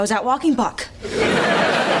I was out walking Buck.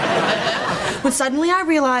 When suddenly I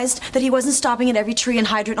realized that he wasn't stopping at every tree and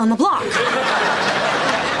hydrant on the block.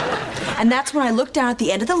 And that's when I looked down at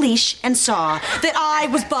the end of the leash and saw that I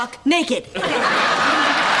was buck naked.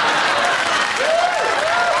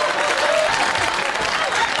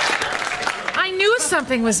 I knew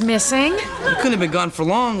something was missing. He couldn't have been gone for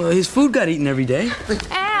long. His food got eaten every day.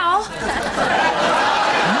 Al!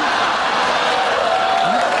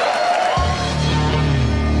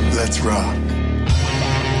 Let's rock.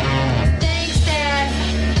 Thanks, Dad.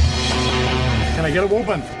 Can I get a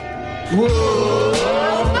whoopin'?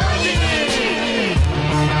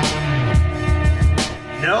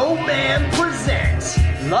 No Man presents,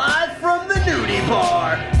 live from the nudie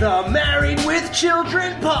bar, the Married with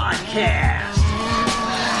Children podcast.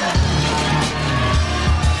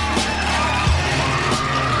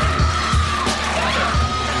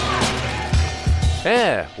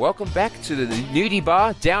 Yeah, welcome back to the nudie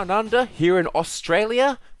bar down under here in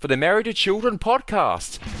Australia for the Married with Children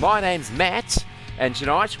podcast. My name's Matt, and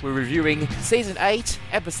tonight we're reviewing Season 8,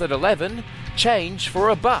 Episode 11, Change for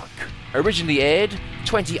a Buck. Originally aired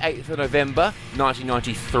 28th of November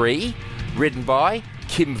 1993, written by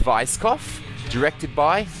Kim Weiskopf, directed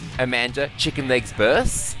by Amanda Chicken Legs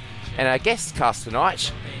Burse, and our guest cast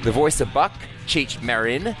tonight, the voice of Buck, Cheech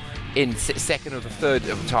Marin, in second or the third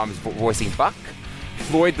of the time voicing Buck,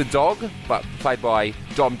 Floyd the dog, but played by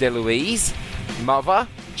Dom DeLuise, mother,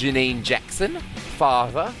 Janine Jackson,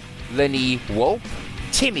 father, Lenny Wolpe,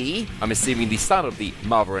 Timmy, I'm assuming the son of the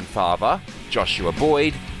mother and father, Joshua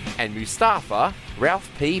Boyd, and Mustafa, Ralph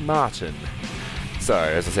P. Martin. So,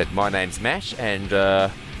 as I said, my name's Matt, and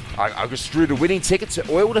I just drew the winning ticket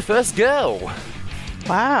to Oil the First Girl.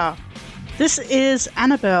 Wow. This is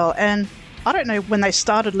Annabelle, and I don't know when they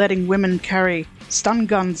started letting women carry stun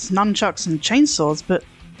guns, nunchucks, and chainsaws, but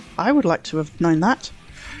I would like to have known that.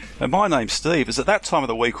 And my name's Steve. Is it that time of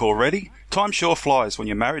the week already? Time sure flies when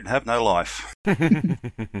you're married and have no life.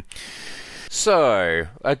 So,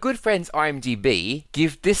 our good friends IMDb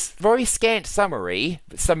give this very scant summary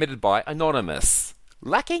submitted by Anonymous.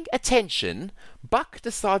 Lacking attention, Buck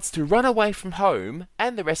decides to run away from home,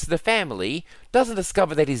 and the rest of the family doesn't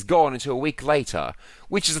discover that he's gone until a week later,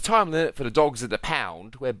 which is a time limit for the dogs at the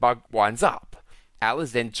pound where Buck winds up. Al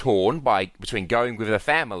is then torn between going with the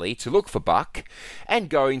family to look for Buck and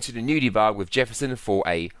going to the nudie bar with Jefferson for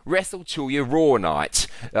a Wrestle Till You Raw night.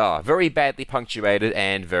 Very badly punctuated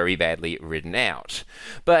and very badly written out.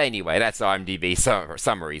 But anyway, that's IMDb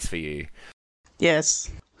summaries for you.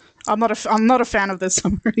 Yes. I'm not a fan of the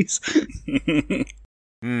summaries.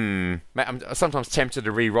 I'm sometimes tempted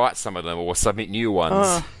to rewrite some of them or submit new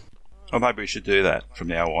ones. Or maybe we should do that from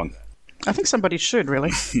now on. I think somebody should,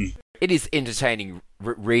 really. It is entertaining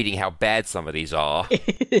reading how bad some of these are.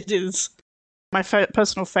 It is. My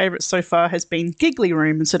personal favourite so far has been Giggly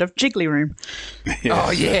Room instead of Jiggly Room. Yes. Oh,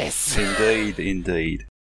 yes. Indeed.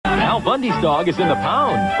 Al Bundy's dog is in the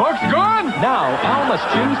pound. Buck's gone! Now, Al must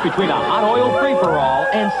choose between a hot oil free-for-all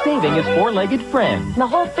and saving his four-legged friend. The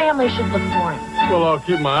whole family should look for him. Well, I'll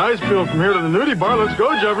keep my eyes peeled from here to the nudie bar. Let's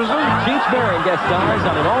go, Jefferson. Cheech Marin guest stars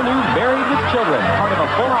on an all-new Married with Children, part of a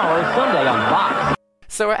 4-hour Sunday on Fox.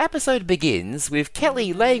 So our episode begins with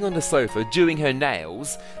Kelly laying on the sofa doing her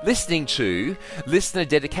nails, listening to Listener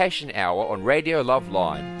Dedication Hour on Radio Love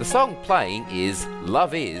Line. The song playing is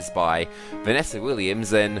Love Is by Vanessa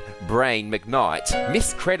Williams and Brain McKnight,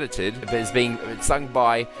 miscredited as being sung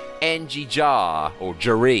by Angie Jar, or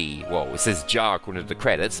Jaree. Well, it says Jar according to the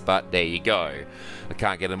credits, but there you go. I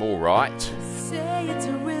can't get them all right.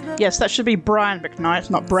 Yes, that should be Brian McKnight,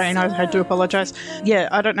 not Brain. I do apologise. Yeah,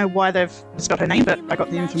 I don't know why they've misspelled her name, but I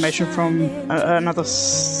got the information from another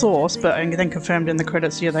source, but I then confirmed in the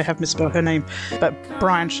credits, yeah, they have misspelled her name, but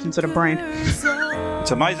Brian instead of Brain.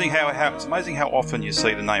 It's amazing how often you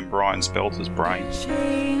see the name Brian spelled as Brain.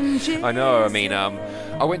 I know. I mean,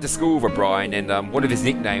 I went to school with Brian, and one of his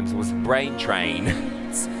nicknames was Brain Train.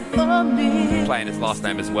 Playing his last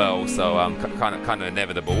name as well, so kind of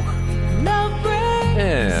inevitable.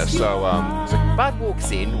 Yeah, so Bud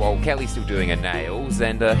walks in while Kelly's still doing her nails,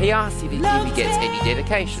 and he asks if he gets any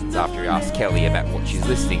dedications after he asks Kelly about what she's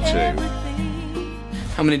listening to.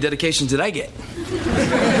 How many dedications did I get?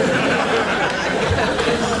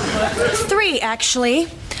 3, actually.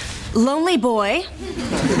 Lonely Boy,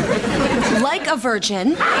 Like a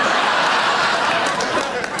Virgin,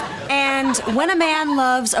 and When a Man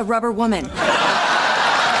Loves a Rubber Woman.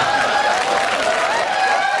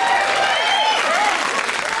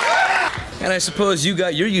 And I suppose you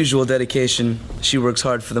got your usual dedication. She works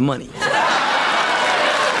hard for the money.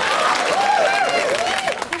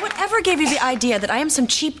 Whatever gave you the idea that I am some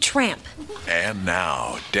cheap tramp? And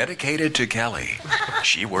now, dedicated to Kelly.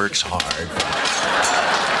 She works hard.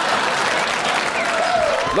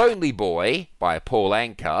 Lonely Boy by Paul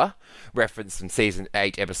Anka, referenced from Season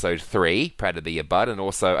 8, Episode 3, Proud to Be Your Bud, and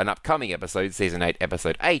also an upcoming episode, Season 8,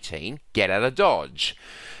 Episode 18, Get Out of Dodge.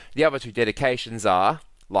 The other two dedications are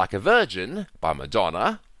Like a Virgin by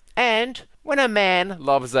Madonna and When a Man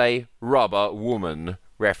Loves a Rubber Woman,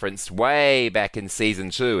 referenced way back in Season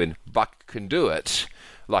 2 in Buck Can Do It.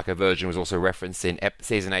 Like a Virgin was also referenced in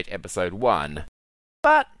Season 8, Episode 1.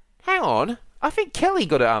 But, hang on, I think Kelly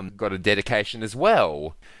got a dedication as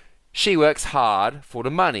well. She works hard for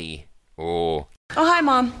the money. Or... Oh, hi,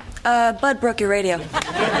 Mom. Bud broke your radio.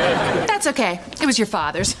 That's okay. It was your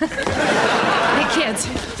father's. Hey, kids,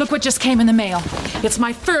 look what just came in the mail. It's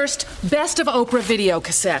my first Best of Oprah video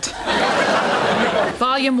cassette.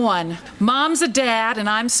 Volume 1. Mom's a dad and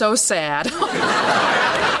I'm so sad.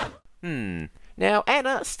 Now,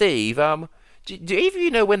 Anna, Steve, do either of you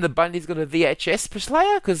know when the Bundys got a VHS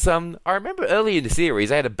player? Because I remember earlier in the series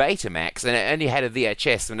they had a Betamax and it only had a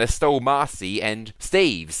VHS when they stole Marcy and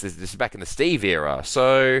Steve's. This is back in the Steve era.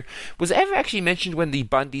 So, was it ever actually mentioned when the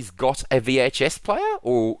Bundys got a VHS player?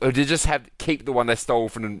 Or did they just keep the one they stole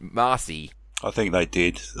from Marcy? I think they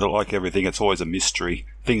did. Like everything, it's always a mystery.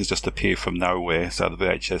 Things just appear from nowhere, so the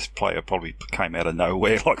VHS player probably came out of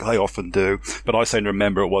nowhere like they often do. But I seem to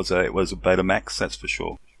remember it was a Betamax, that's for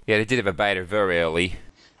sure. Yeah, they did have a beta very early.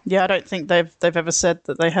 Yeah, I don't think they've ever said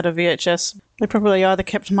that they had a VHS. They probably either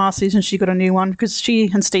kept Marcy's and she got a new one, because she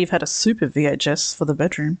and Steve had a super VHS for the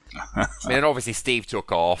bedroom. I mean, and obviously Steve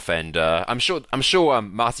took off, and I'm sure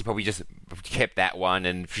Marcy probably just kept that one,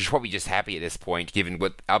 and she's probably just happy at this point, given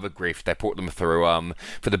what other grief they put them through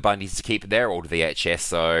for the Bundys to keep their old VHS.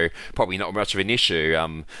 So probably not much of an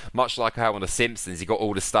issue. Much like how on The Simpsons, you got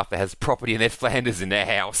all the stuff that has property in Ned Flanders in their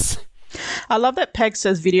house. I love that Peg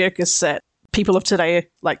says video cassette. People of today,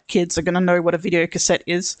 like kids, are going to know what a video cassette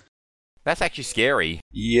is. That's actually scary.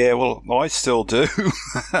 Yeah, well, I still do.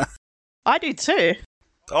 I do too.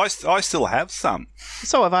 I still have some.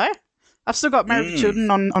 So have I. I've still got Married with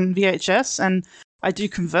Children on VHS, and I do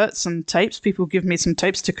convert some tapes. People give me some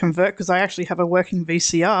tapes to convert because I actually have a working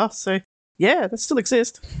VCR. So, yeah, that still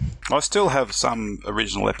exists. I still have some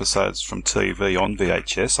original episodes from TV on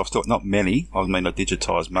VHS. I've still not many. I mean, I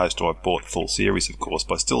digitised most, or I bought the full series, of course,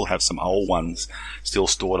 but I still have some old ones still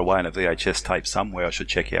stored away in a VHS tape somewhere I should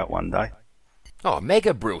check out one day. Oh,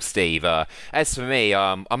 mega brill, Steve. As for me,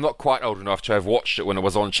 I'm not quite old enough to have watched it when it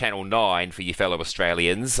was on Channel 9 for you fellow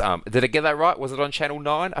Australians. Did I get that right? Was it on Channel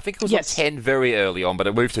 9? I think it was on 10 very early on, but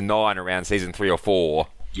it moved to 9 around season 3 or 4.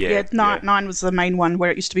 Yeah, 9 was the main one where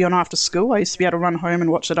it used to be on after school. I used to be able to run home and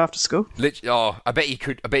watch it after school. I bet you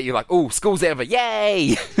could. I bet you're like, oh, school's over,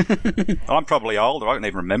 yay! I'm probably older. I don't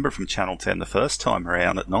even remember from Channel 10 the first time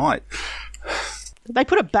around at night. They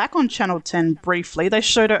put it back on Channel 10 briefly. They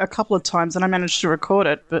showed it a couple of times and I managed to record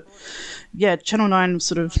it. But yeah, Channel 9 was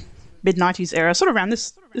sort of mid-90s era, sort of around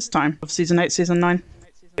this time of Season 8, Season 9.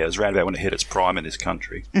 Yeah, it was around about when it hit its prime in this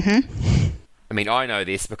country. Mm-hmm. I mean, I know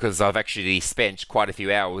this because I've actually spent quite a few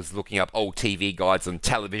hours looking up old TV guides on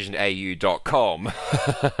televisionau.com.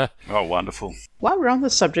 Oh, wonderful. While we're on the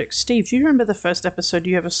subject, Steve, do you remember the first episode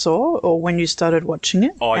you ever saw or when you started watching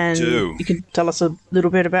it? I do. You can tell us a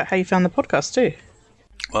little bit about how you found the podcast too.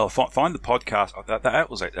 Well, find the podcast. That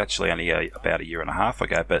was actually only about a year and a half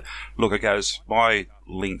ago. But look, it goes. My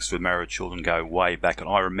links with Married Children go way back, and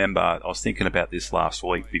I remember I was thinking about this last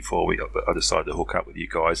week before I decided to hook up with you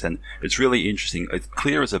guys, and it's really interesting. It's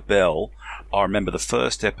clear as a bell. I remember the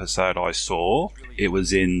first episode I saw. It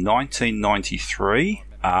was in 1993.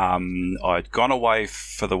 I'd gone away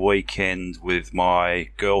for the weekend with my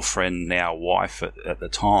girlfriend, now wife at the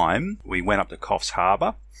time. We went up to Coffs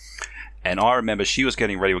Harbour. And I remember she was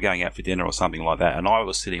getting ready, we're going out for dinner or something like that, and I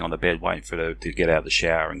was sitting on the bed waiting for her to get out of the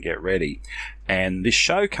shower and get ready. And this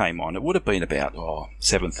show came on. It would have been about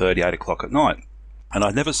 7:30, 8 o'clock at night. And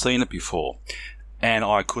I'd never seen it before. And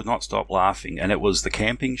I could not stop laughing. And it was the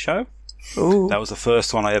camping show. Ooh. That was the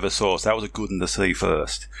first one I ever saw, so that was a good one to see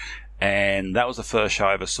first. And that was the first show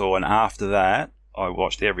I ever saw, and after that, I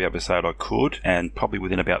watched every episode I could, and probably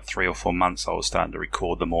within about 3 or 4 months I was starting to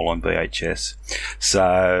record them all on VHS.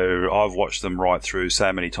 So I've watched them right through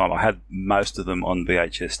so many times. I had most of them on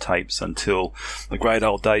VHS tapes until the great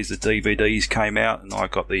old days the DVDs came out, and I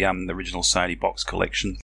got the original Sony box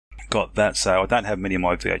collection. Got that, so I don't have many of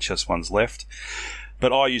my VHS ones left.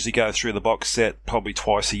 But I usually go through the box set probably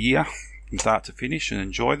twice a year from start to finish and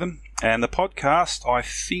enjoy them. And the podcast, I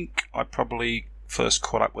think I probably first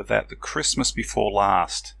caught up with that the Christmas before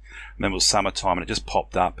last. And then it was summertime and it just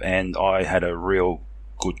popped up, and I had a real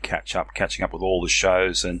good catching up with all the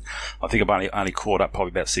shows. And I think I've only caught up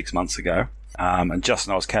probably about 6 months ago. And just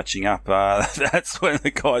when I was catching up, that's when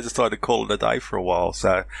the guys decided to call it a day for a while.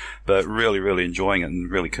 So, but really, really enjoying it and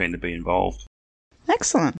really keen to be involved.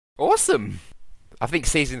 Excellent. Awesome. I think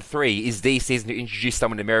season 3 is the season to introduce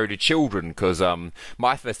someone to Married to Children, because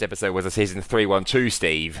my first episode was a season 3 one too,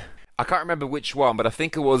 Steve. I can't remember which one, but I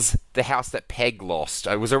think it was The House That Peg Lost.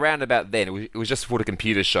 It was around about then. It was just for the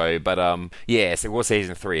computer show, but yes, it was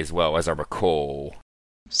season 3 as well, as I recall.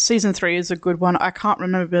 Season 3 is a good one. I can't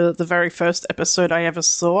remember the very first episode I ever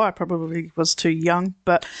saw. I probably was too young.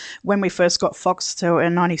 But when we first got Foxtel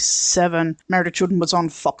in 97, Married to Children was on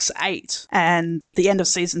Fox 8. And the end of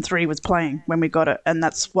season 3 was playing when we got it. And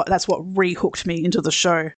that's what re-hooked me into the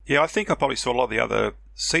show. Yeah, I think I probably saw a lot of the other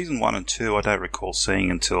season 1 and 2. I don't recall seeing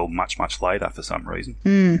until much, much later for some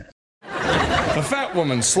reason. A fat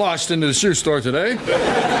woman sloshed into the shoe store today.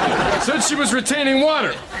 Said she was retaining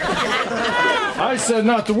water. I said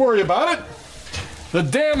not to worry about it. The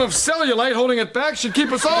dam of cellulite holding it back should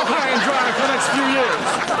keep us all high and dry for the next few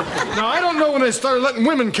years. Now, I don't know when they started letting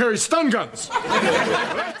women carry stun guns.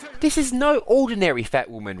 This is no ordinary fat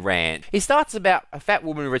woman rant. It starts about a fat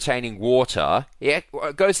woman retaining water. It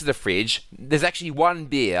goes to the fridge. There's actually one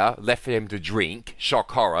beer left for him to drink.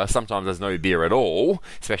 Shock horror. Sometimes there's no beer at all,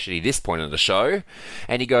 especially this point of the show.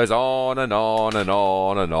 And he goes on and on and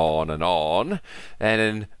on and on and on. And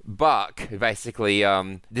then Buck, basically,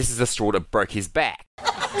 this is the straw that broke his back.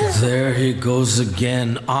 There he goes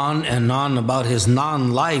again, on and on about his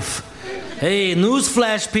non-life. Hey,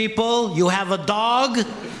 newsflash, people, you have a dog?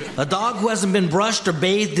 A dog who hasn't been brushed or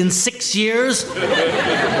bathed in 6 years?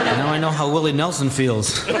 Now I know how Willie Nelson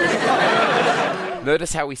feels.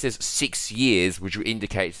 Notice how he says 6 years, which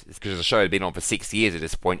indicates, because the show had been on for 6 years at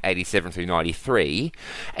this point, 87 through 93.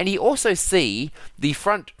 And you also see the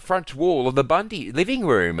front wall of the Bundy living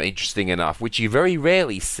room, interesting enough, which you very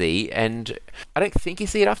rarely see, and I don't think you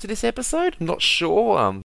see it after this episode. I'm not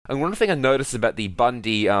sure. And one thing I noticed about the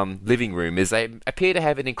Bundy living room is they appear to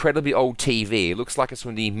have an incredibly old TV. It looks like it's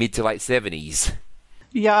from the mid to late 70s.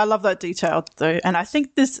 Yeah, I love that detail though, and I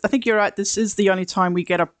think you're right. This is the only time we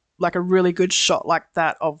get a really good shot like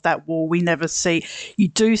that of that wall. We never see. You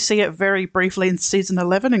do see it very briefly in season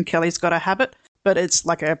 11, and Kelly's Got a Habit, but it's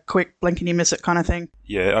like a quick blink and you miss it kind of thing.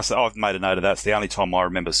 Yeah, I've made a note of that. It's the only time I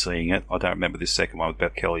remember seeing it. I don't remember this second one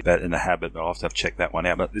about Kelly in the Habit, but I'll have to check that one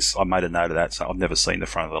out. But I made a note of that, so I've never seen the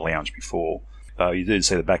front of the lounge before. You do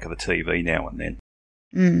see the back of the TV now and then.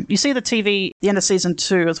 You see the TV, the end of season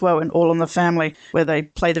 2 as well, in All in the Family, where they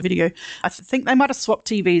play the video. I think they might have swapped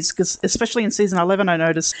TVs, because especially in season 11, I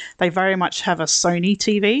noticed they very much have a Sony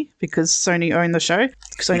TV, because Sony own the show,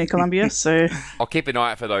 Sony Columbia. So I'll keep an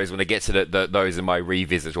eye out for those when I get to those in my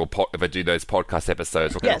revisit, or if I do those podcast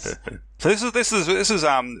episodes. Yes. So this is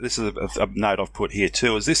a note I've put here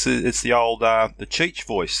too. It's the old the Cheech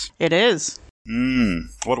voice. It is.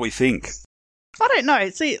 What do we think? I don't know.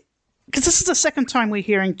 See, because this is the second time we're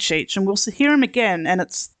hearing Cheech, and we'll hear him again, and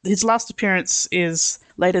his last appearance is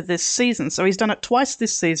later this season. So he's done it twice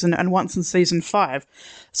this season and once in season 5.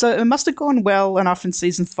 So it must have gone well enough in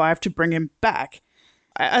season 5 to bring him back.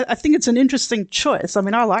 I think it's an interesting choice. I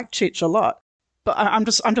mean, I like Cheech a lot, but I'm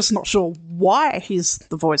just not sure why he's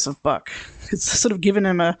the voice of Buck. It's sort of given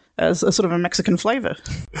him a sort of a Mexican flavour.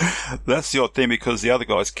 That's the odd thing, because the other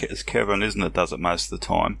guy is Kevin, isn't it? Does it most of the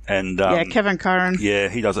time, and yeah, Kevin Curran. Yeah,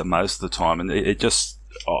 he does it most of the time, and it just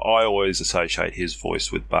I always associate his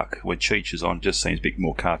voice with Buck. When Cheech is on, it just seems a bit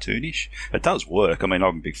more cartoonish. It does work. I mean,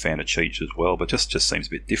 I'm a big fan of Cheech as well, but just seems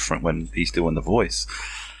a bit different when he's doing the voice.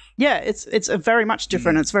 Yeah, it's a very much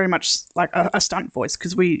different. It's very much like a stunt voice,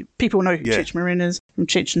 because people know who Cheech Marin is from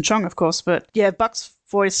Cheech and Chong, of course. But yeah, Buck's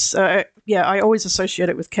voice, I always associate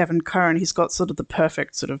it with Kevin Curran. He's got sort of the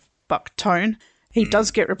perfect sort of Buck tone. He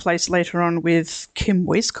does get replaced later on with Kim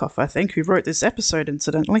Weiskopf, I think, who wrote this episode,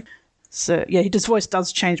 incidentally. So yeah, his voice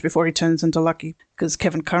does change before he turns into Lucky, because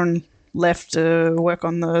Kevin Curran left to work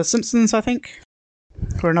on The Simpsons, I think,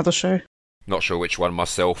 or another show. Not sure which one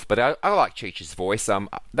myself, but I like Cheech's voice.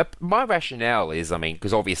 My rationale is,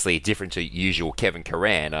 because obviously different to usual Kevin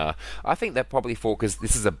Curran, I think that probably because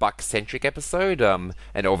this is a Buck-centric episode, and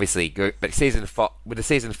obviously, but with the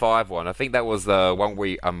season 5 one, I think that was the one where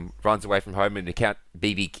he runs away from home and they count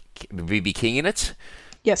BB King in it.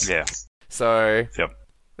 Yes. Yeah. So... Yep.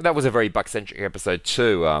 That was a very Buck-centric episode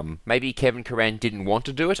too. Maybe Kevin Curran didn't want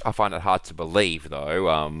to do it. I find it hard to believe, though.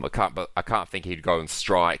 I can't think he'd go on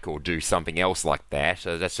strike or do something else like that.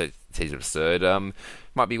 That seems absurd.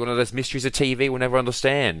 Might be one of those mysteries of TV we'll never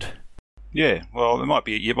understand. Yeah, well,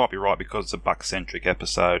 you might be right because it's a Buck-centric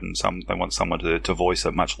episode and they want someone to voice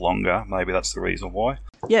it much longer. Maybe that's the reason why.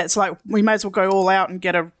 Yeah, it's like we may as well go all out and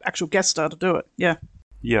get an actual guest star to do it. Yeah.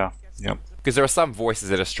 Yeah, yep. Because there are some voices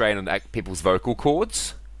that are strained on people's vocal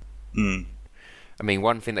cords. Mm. I mean,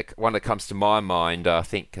 one that comes to my mind, I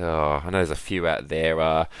think, I know there's a few out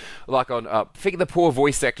there, like on, think of the poor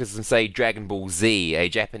voice actors from, say, Dragon Ball Z, a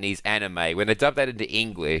Japanese anime, when they dubbed that into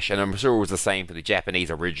English, and I'm sure it was the same for the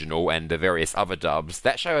Japanese original and the various other dubs,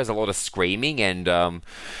 that show has a lot of screaming, and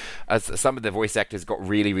as some of the voice actors got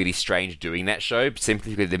really, really strange doing that show,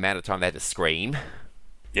 simply because of the amount of time they had to scream.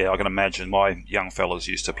 Yeah, I can imagine. My young fellas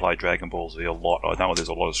used to play Dragon Ball Z a lot. I know there's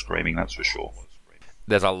a lot of screaming, that's for sure.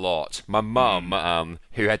 There's a lot. My mum,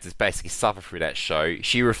 who had to basically suffer through that show,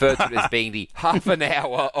 she referred to it as being the half an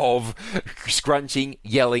hour of scrunching,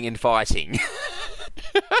 yelling, and fighting.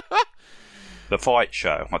 The fight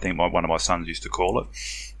show, I think one of my sons used to call it.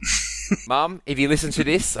 Mum, if you listen to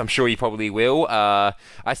this, I'm sure you probably will. I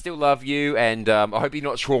still love you, and I hope you're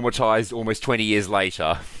not traumatized almost 20 years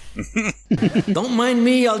later. Don't mind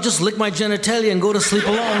me, I'll just lick my genitalia and go to sleep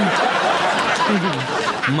alone.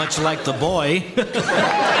 Much like the boy.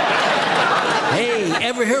 Hey,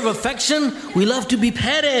 ever hear of affection? We love to be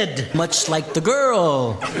petted, much like the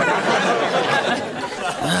girl.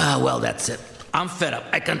 Well, that's it. I'm fed up.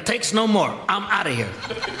 I can take no more. I'm out of here.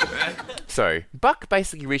 So, Buck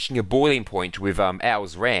basically reaching a boiling point with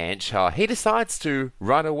Al's ranch, he decides to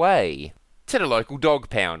run away to the local dog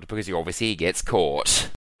pound because he gets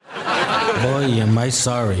caught. Boy, am I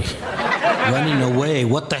sorry. Running away.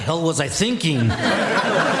 What the hell was I thinking?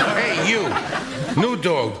 Hey, you. New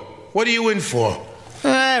dog. What are you in for?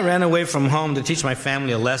 I ran away from home to teach my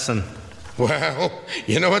family a lesson. Well,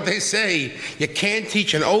 you know what they say. You can't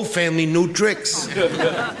teach an old family new tricks.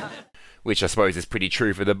 Which I suppose is pretty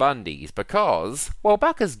true for the Bundys, because, while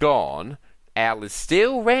Buck is gone, Al is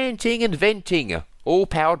still ranting and venting, all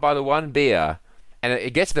powered by the one beer. And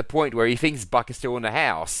it gets to the point where he thinks Buck is still in the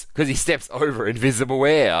house, because he steps over invisible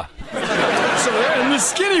air. So then the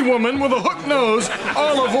skinny woman with a hook nose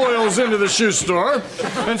olive oils into the shoe store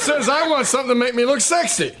and says, I want something to make me look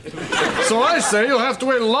sexy. So I say you'll have to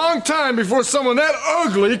wait a long time before someone that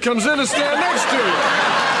ugly comes in to stand next to you.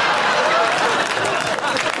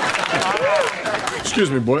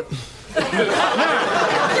 Excuse me, boy.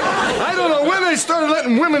 I don't know when they started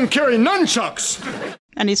letting women carry nunchucks.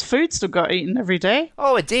 And his food still got eaten every day.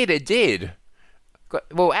 Oh, it did.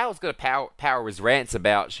 Well, Al's got to power his rants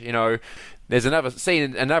about, there's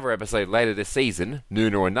another episode later this season,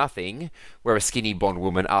 Noon or Nothing, where a skinny blonde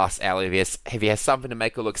woman asks Al if he has something to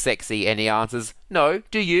make her look sexy, and he answers, no,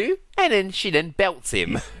 do you? And then she belts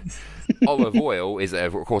him. Olive oil is,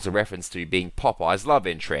 of course, a reference to being Popeye's love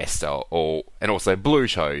interest, and also Blue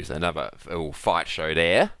Shows, another little fight show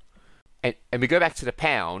there. And we go back to the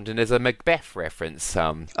pound, and there's a Macbeth reference.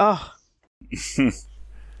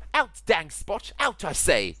 Out, dang spot, out I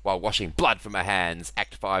say, while washing blood from her hands.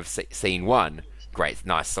 Act 5, Scene 1. Great,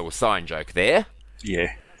 nice little sign joke there.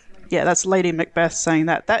 Yeah. Yeah, that's Lady Macbeth saying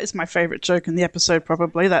that. That is my favourite joke in the episode,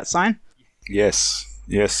 probably, that sign. Yes,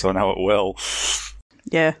 I know it well.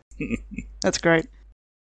 Yeah, that's great.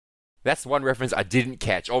 That's one reference I didn't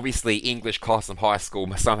catch. Obviously, English class from high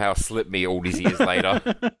school somehow slipped me all these years later.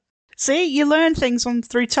 See, you learn things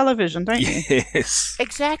through television, don't you? Yes.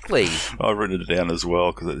 Exactly. I wrote it down as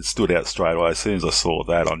well because it stood out straight away. As soon as I saw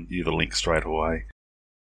that, I knew the link straight away.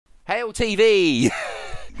 Hail TV!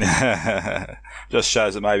 Just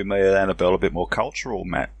shows that maybe me and Annabelle are a bit more cultural,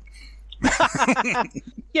 Matt.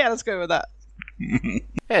 Yeah, let's go with that.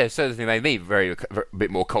 Yeah, it certainly made me a bit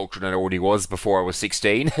more cultural than I already was before I was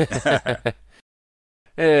 16.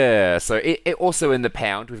 Yeah, so it also in the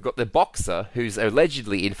pound, we've got the boxer, who's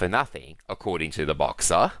allegedly in for nothing, according to the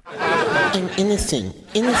boxer. I'm innocent.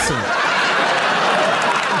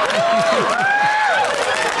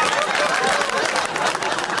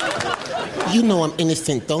 You know I'm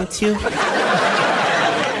innocent, don't you?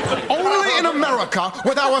 Only in America,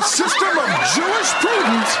 with our system of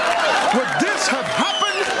jurisprudence, would this have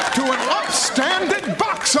happened to an upstanding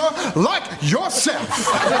boxer like yourself.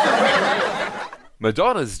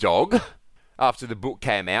 Madonna's dog, after the book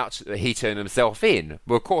came out, he turned himself in.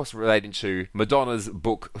 Well, of course, relating to Madonna's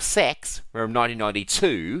book Sex from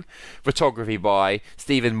 1992, photography by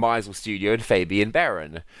Stephen Meisel Studio and Fabian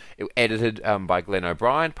Baron. It was edited by Glenn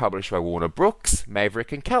O'Brien, published by Warner Brooks,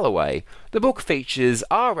 Maverick and Callaway. The book features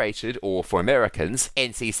R-rated, or for Americans,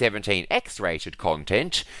 NC-17 X-rated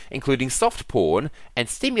content, including soft porn and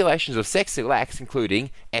stimulations of sexual acts,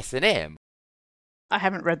 including S&M. I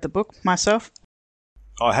haven't read the book myself.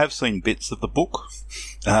 I have seen bits of the book.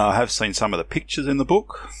 I have seen some of the pictures in the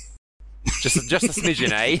book. Just a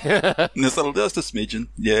smidgen, eh? Just a smidgen.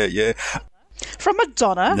 Yeah. From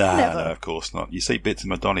Madonna? No, Never. no, of course not. You see bits of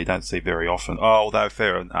Madonna you don't see very often. Oh, although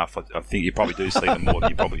fair enough, I think you probably do see them more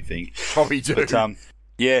than you probably think. Probably do. But,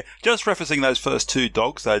 yeah, just referencing those first two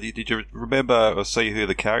dogs, though, did you remember or see who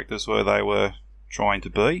the characters were they were trying to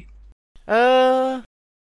be? Well,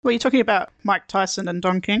 you're talking about Mike Tyson and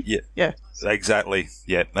Don King? Yeah. Exactly.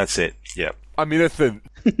 Yeah, that's it. Yeah. I'm innocent.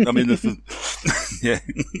 Yeah.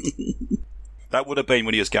 That would have been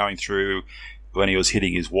when he was going through, when he was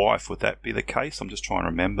hitting his wife. Would that be the case? I'm just trying to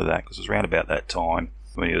remember that, because it was around about that time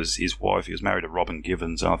when he was married to Robin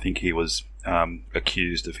Givens, and I think he was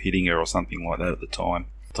accused of hitting her or something like that at the time.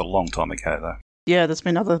 It's a long time ago, though. Yeah, there's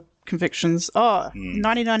been other convictions.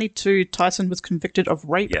 1992, Tyson was convicted of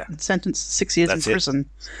rape and sentenced to 6 years in prison.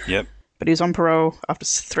 Yep. But he was on parole after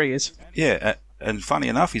 3 years. Yeah, and funny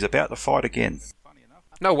enough, he's about to fight again.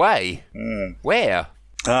 No way. Where?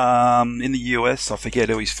 In the US, I forget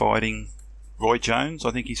who he's fighting. Roy Jones,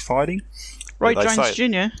 I think he's fighting. Roy Jones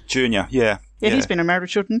Jr.? Jr., yeah. Yeah, he's been a Married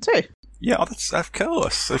with Children too. Yeah, that's of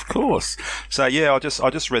course. So yeah, I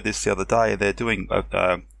just read this the other day. They're doing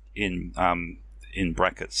in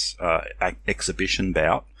brackets exhibition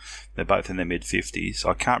bout. They're both in their mid-50s.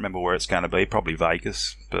 I can't remember where it's going to be. Probably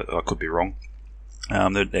Vegas, but I could be wrong.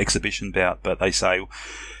 The exhibition bout, but they say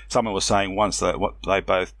someone was saying once that they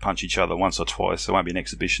both punch each other once or twice, there won't be an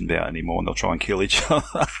exhibition bout anymore, and they'll try and kill each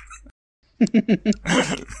other.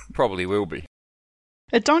 Probably will be.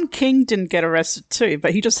 Don King didn't get arrested too,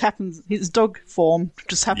 but his dog form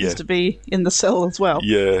just happens to be in the cell as well.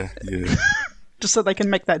 Yeah. Just so they can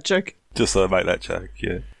make that joke.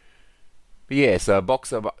 Yeah. But yeah, so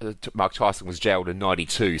boxer Mike Tyson was jailed in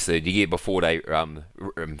 92, so the year before they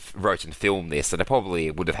wrote and filmed this, so they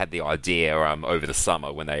probably would have had the idea over the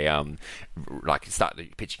summer when they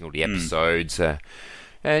started pitching all the episodes.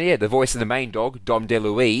 And yeah, the voice of the main dog, Dom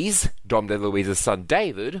DeLuise's son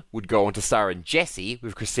David, would go on to star in Jessie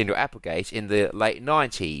with Christina Applegate in the late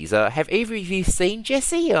 90s. Have either of you seen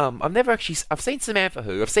Jessie? I've seen Samantha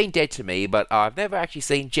Who, I've seen Dead to Me, but I've never actually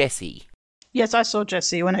seen Jessie. Yes, I saw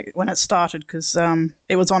Jessie when it started, because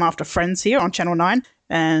it was on after Friends here on Channel 9,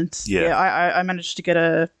 and I managed to get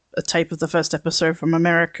a tape of the first episode from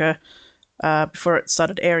America before it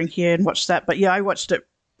started airing here and watched that. But yeah, I watched it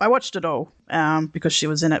all because she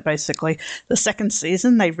was in it, basically. The second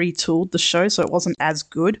season, they retooled the show, so it wasn't as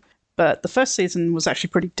good. But the first season was actually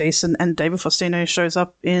pretty decent, and David Faustino shows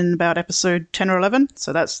up in about episode 10 or 11.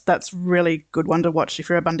 So that's really good one to watch if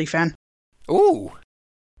you're a Bundy fan. Ooh.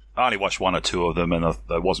 I only watched one or two of them, and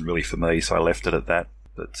it wasn't really for me, so I left it at that.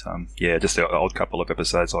 But yeah, just an odd couple of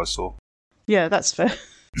episodes I saw. Yeah, that's fair.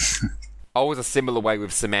 I was a similar way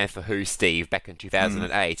with Samantha Who, Steve, back in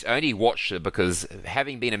 2008. I only watched it because,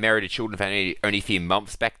 having been a Married to Children fan only a few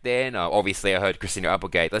months back then, obviously I heard Christina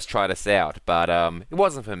Applegate, let's try this out. But it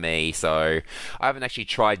wasn't for me, so I haven't actually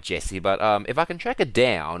tried Jessie. But if I can track it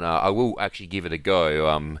down, I will actually give it a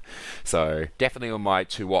go. So definitely on my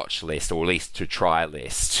to-watch list, or at least to-try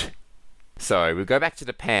list. So we go back to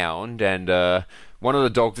the pound, and one of the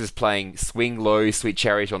dogs is playing Swing Low, Sweet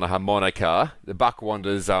Chariot on a harmonica. The Buck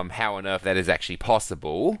wonders how on earth that is actually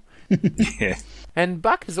possible. Yeah. And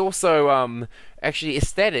Buck is also actually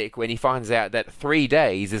ecstatic when he finds out that 3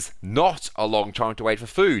 days is not a long time to wait for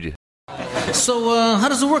food. So, how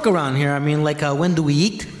does it work around here? I mean, when do we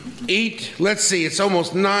eat? Eat? Let's see, it's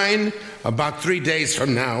almost 9, about 3 days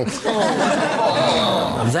from now.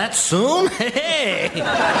 That soon? Hey!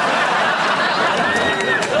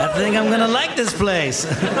 I think I'm gonna like this place.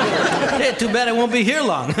 Hey, too bad I won't be here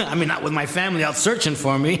long. I mean, not with my family out searching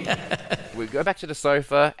for me. We go back to the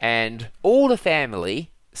sofa, and all the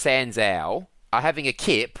family, sans Al, are having a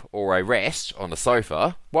kip, or a rest, on the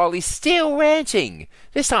sofa, while he's still ranting.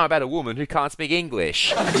 This time about a woman who can't speak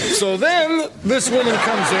English. So then, this woman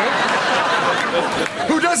comes in,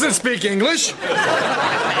 who doesn't speak English.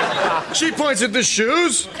 She points at the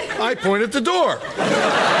shoes, I point at the door.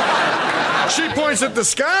 She points at the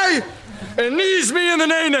sky and knees me in the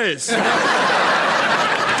nays.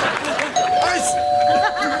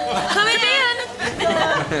 Coming in.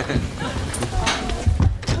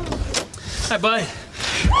 Hi, bud.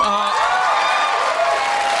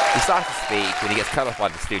 He starts to speak when he gets cut off by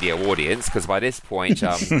the studio audience, because by this point,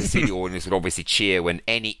 the studio audience would obviously cheer when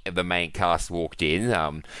any of the main cast walked in.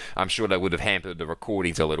 I'm sure they would have hampered the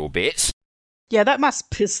recordings a little bit. Yeah, that must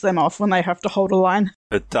piss them off when they have to hold a line.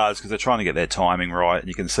 It does, because they're trying to get their timing right, and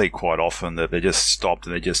you can see quite often that they're just stopped,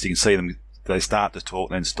 and you can see them, they start to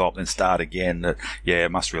talk, then stop, then start again. It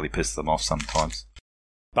must really piss them off sometimes.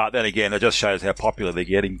 But then again, it just shows how popular they're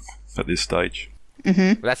getting at this stage.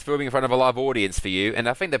 Well, that's filming in front of a live audience for you, and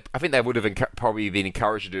I think they would have probably been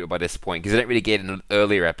encouraged to do it by this point because they don't really get in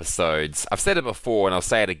earlier episodes. I've said it before, and I'll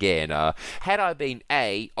say it again. Had I been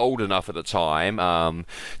old enough at the time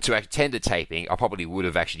to attend a taping, I probably would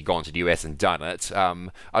have actually gone to the US and done it.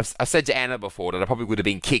 I've said to Anna before that I probably would have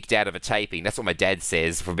been kicked out of a taping. That's what my dad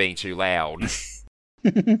says for being too loud.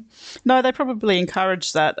 No, they probably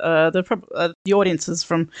encourage that. The audiences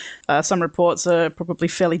from some reports are probably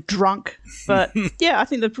fairly drunk, but yeah, I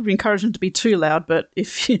think they probably encourage them to be too loud. But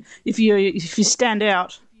if you stand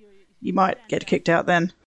out, you might get kicked out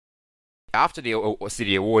then. After the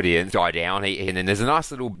studio audience die down, and then there's a nice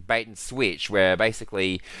little bait and switch where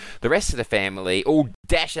basically the rest of the family all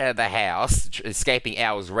dash out of the house, escaping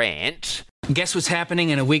Al's rant. Guess what's happening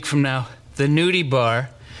in a week from now? The Nudie Bar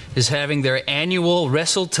is having their annual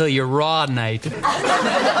Wrestle Till You're Raw night. Is it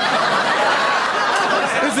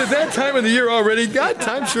that time of the year already? God,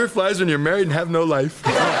 time sure flies when you're married and have no life.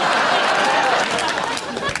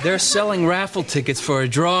 They're selling raffle tickets for a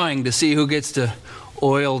drawing to see who gets to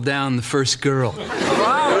oil down the first girl.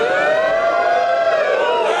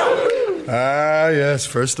 Ah, yes,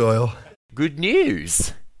 first oil. Good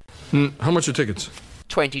news. How much are tickets?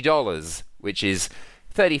 $20, which is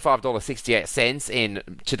 $35.68 in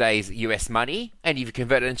today's US money, and if you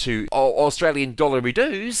convert it into Australian dollar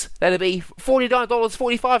dues, that'd be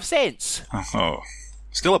 $49.45. Oh,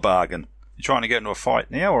 still a bargain. You're trying to get into a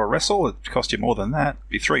fight now or a wrestle, it cost you more than that. It'd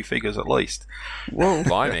be 3 figures at least. Whoa,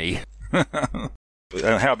 blimey.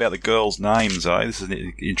 How about the girls' names, eh? This is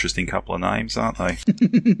an interesting couple of names, aren't they?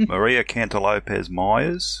 Maria Cantalopez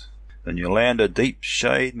Myers and Yolanda Deep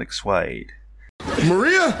Shade McSwade.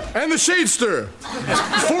 Maria and the Shadester.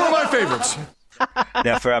 4 of my favorites.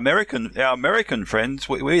 Now, for our American friends,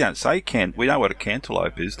 we don't say we know what a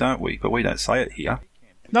cantaloupe is, don't we? But we don't say it here.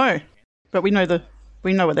 No, but we know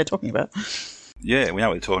what they're talking about. Yeah, we know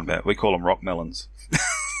what they're talking about. We call them rock melons.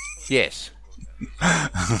 Yes.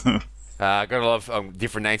 Gotta love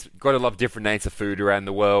different names. Gotta love different names of food around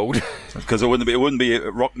the world. Because it wouldn't be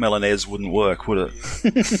rock melonez wouldn't work, would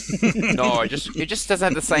it? No, it just doesn't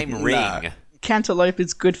have the same ring. Nah. Cantaloupe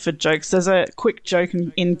is good for jokes. There's a quick joke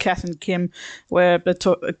in Kath and Kim where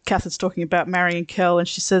Kath is talking about marrying Kel, and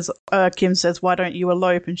she says, Kim says, "Why don't you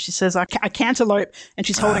elope?" And she says, "I cantaloupe," and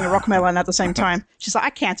she's holding a rock melon at the same time. She's like,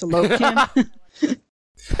 "I cantaloupe, Kim." And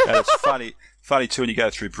it's funny too when you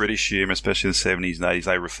go through British humour, especially in the 70s and 80s,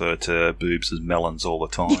 they refer to boobs as melons all the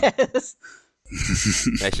time. Yes.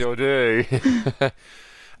 They sure do.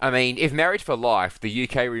 I mean, if Married for Life, the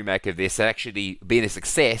UK remake of this, had actually been a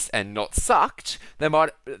success and not sucked,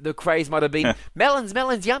 the craze might have been, melons,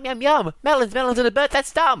 yum, yum, yum. Melons and a bird,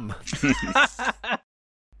 that's dumb.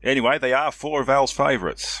 Anyway, they are 4 of Al's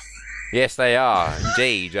favourites. Yes, they are,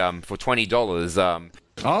 indeed, for $20.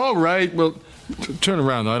 All right, well, turn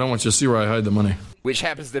around. I don't want you to see where I hide the money. Which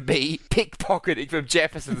happens to be pickpocketing from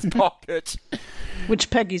Jefferson's pocket. Which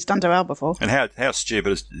Peggy's done to Al before. And how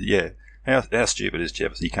stupid is... Yeah. How stupid is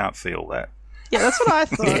Jefferson? You can't feel that. Yeah, that's what I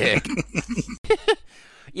thought. Yeah.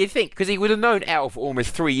 You'd think, because he would have known Al for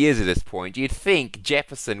almost 3 years at this point, you'd think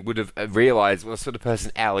Jefferson would have realised what sort of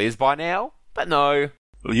person Al is by now. But no.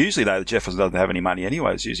 Well, usually, though, Jefferson doesn't have any money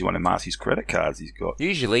anyway. It's usually one of Marcy's credit cards he's got.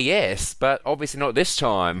 Usually, yes, but obviously not this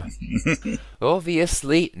time.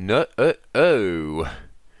 Obviously, no.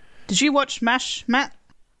 Did you watch MASH, Matt?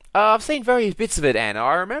 I've seen various bits of it, Anna.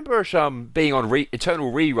 I remember it being on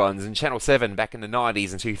eternal reruns in Channel 7 back in the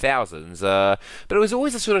 90s and 2000s, but it was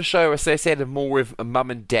always a sort of show associated more with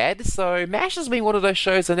mum and dad, so MASH has been one of those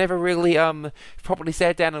shows I never really properly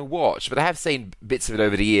sat down and watched, but I have seen bits of it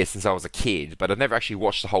over the years since I was a kid, but I've never actually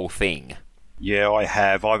watched the whole thing. Yeah, I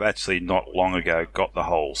have. I've actually not long ago got the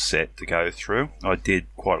whole set to go through. I did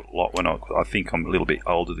quite a lot when I think I'm a little bit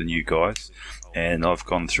older than you guys, and I've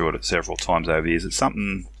gone through it several times over the years. It's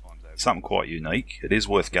something quite unique. It is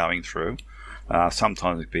worth going through.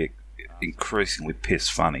 Sometimes it can be increasingly piss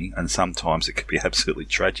funny, and sometimes it can be absolutely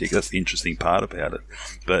tragic. That's the interesting part about it.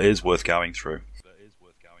 But it is worth going through.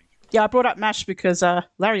 Yeah, I brought up MASH because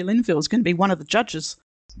Larry Linville is going to be one of the judges.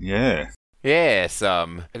 Yeah. Yes,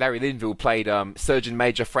 Larry Linville played Surgeon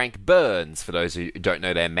Major Frank Burns, for those who don't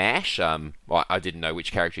know their MASH. Well, I didn't know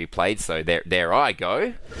which character he played, so there I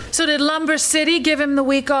go. So did Lumber City give him the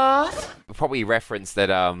week off? Probably reference that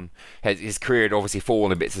his career had obviously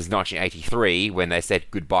fallen a bit since 1983, when they said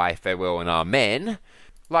goodbye, farewell, and amen.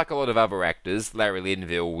 Like a lot of other actors, Larry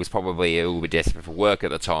Linville was probably a little bit desperate for work at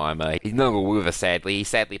the time. He's no longer with us, sadly. He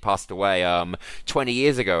sadly passed away 20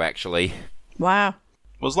 years ago, actually. Wow.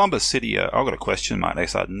 Was Lumber City... I've got a question, mate. I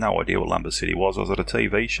had no idea what Lumber City was. Was it a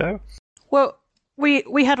TV show? Well, we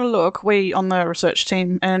had a look, on the research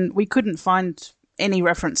team, and we couldn't find any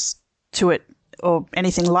reference to it or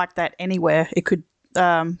anything like that anywhere. It could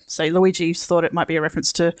say Luigi thought it might be a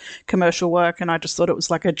reference to commercial work, and I just thought it was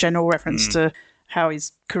like a general reference to how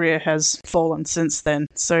his career has fallen since then.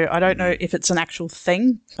 So I don't know if it's an actual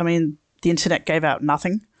thing. I mean, the internet gave out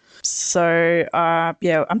nothing. So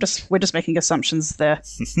we're just making assumptions there.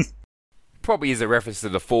 Probably is a reference to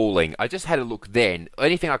The Falling. I just had a look then.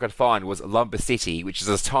 Only thing I could find was Lumber City, which is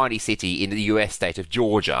a tiny city in the US state of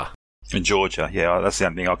Georgia. In Georgia, yeah, that's the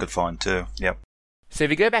only thing I could find too. Yep. So if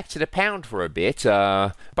you go back to the pound for a bit,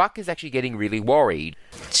 Buck is actually getting really worried.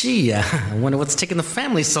 Gee, I wonder what's taking the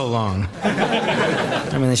family so long. I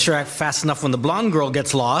mean, they sure act fast enough when the blonde girl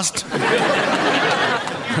gets lost.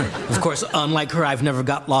 Of course, unlike her, I've never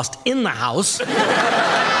got lost in the house.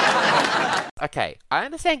 Okay, I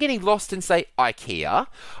understand getting lost in, say, IKEA.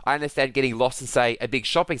 I understand getting lost in, say, a big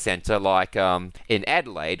shopping centre like in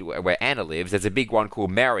Adelaide, where Anna lives. There's a big one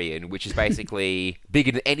called Marion, which is basically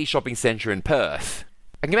bigger than any shopping centre in Perth.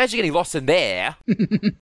 I can imagine getting lost in there.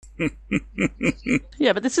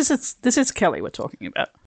 Yeah, but this is Kelly we're talking about.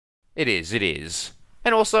 It is.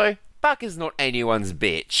 And also, Buck is not anyone's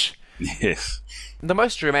bitch. Yes. The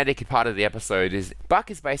most dramatic part of the episode is Buck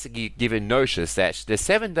is basically given notice that there's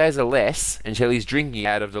 7 days or less until he's drinking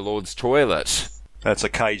out of the Lord's toilet. That's a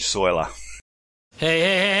cage soiler.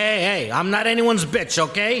 Hey, I'm not anyone's bitch,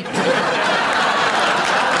 okay?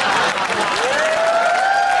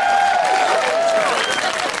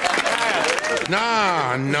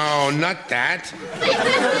 No, not that.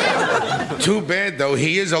 Too bad, though.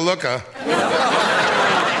 He is a looker.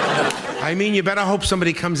 I mean, you better hope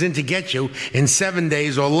somebody comes in to get you in 7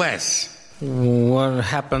 days or less. What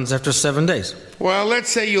happens after 7 days? Well, let's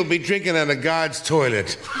say you'll be drinking out of God's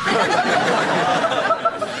toilet.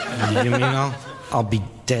 You mean I'll be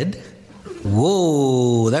dead?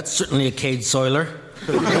 Whoa, that's certainly a cage soiler.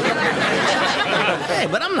 Hey,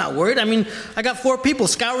 but I'm not worried. I mean, I got 4 people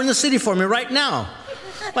scouring the city for me right now.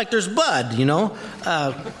 Like there's Bud, you know.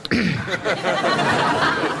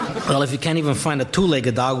 Well, if you can't even find a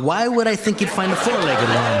 2-legged dog, why would I think you'd find a 4-legged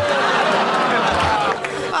one?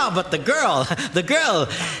 Oh, but the girl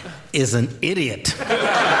is an idiot.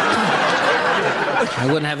 I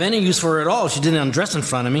wouldn't have any use for her at all if she didn't undress in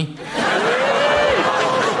front of me.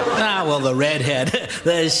 Well, the redhead,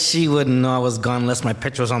 she wouldn't know I was gone unless my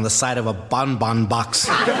picture was on the side of a bonbon box.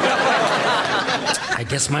 I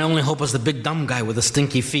guess my only hope was the big dumb guy with the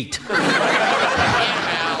stinky feet. My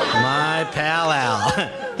pal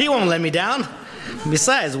Al. He won't let me down.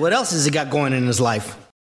 Besides, what else has he got going in his life?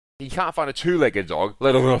 You can't find a 2-legged dog,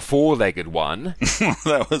 let alone a 4-legged one.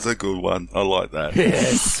 That was a good one. I like that.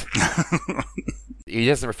 Yes. He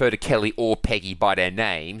doesn't refer to Kelly or Peggy by their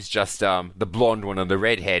names, just the blonde one and the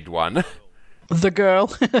redhead one. The girl.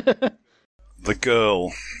 The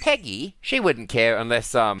girl. Peggy, she wouldn't care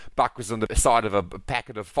unless Buck was on the side of a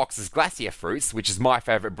packet of Fox's Glacier Fruits, which is my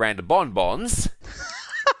favourite brand of bonbons.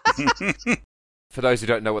 For those who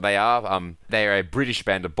don't know what they are, they're a British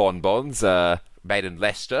brand of bonbons made in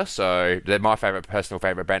Leicester, so they're my personal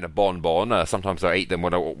favourite brand of bonbon. Sometimes I eat them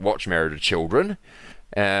when I watch Married with Children.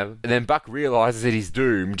 And then Buck realises that he's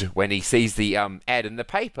doomed when he sees the ad in the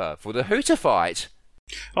paper for the Hooter fight.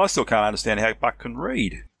 I still can't understand how Buck can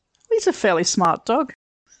read. He's a fairly smart dog.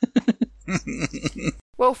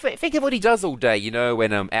 Well, think of what he does all day, you know,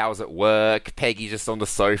 when Al's at work, Peggy's just on the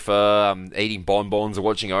sofa, eating bonbons or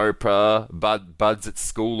watching Oprah, Bud's at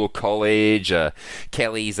school or college,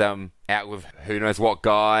 Kelly's out with who knows what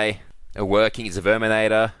guy, working as a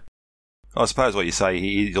Verminator. I suppose what you say,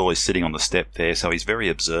 he's always sitting on the step there, so he's very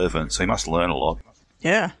observant, so he must learn a lot.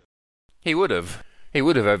 Yeah. He would have. He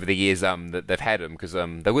would have over the years that they've had him, because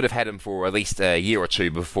they would have had him for at least a year or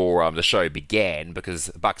two before the show began, because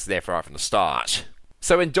Buck's there right from the start.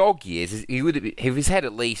 So in dog years, he's had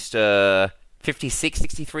at least 56,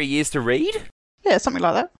 63 years to read? Yeah, something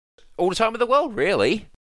like that. All the time in the world, really.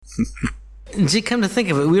 Gee, come to think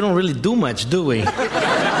of it, we don't really do much, do we?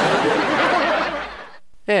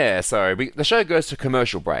 Yeah, so the show goes to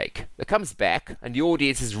commercial break. It comes back, and the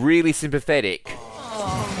audience is really sympathetic.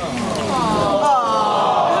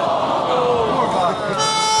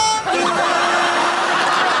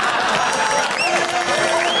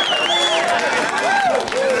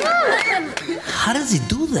 How does he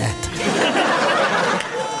do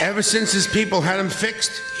that? Ever since his people had him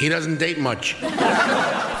fixed, he doesn't date much.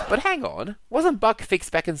 But hang on, wasn't Buck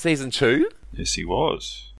fixed back in season 2? Yes, he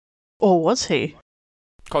was. Or was he?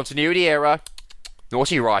 Continuity error.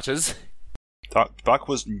 Naughty writers. Buck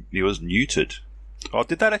was neutered. Oh,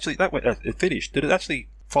 did that actually... it finished. Did it actually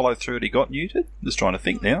follow through and he got neutered? I'm just trying to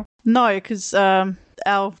think now. No, because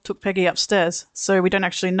Al took Peggy upstairs, so we don't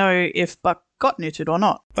actually know if Buck got neutered or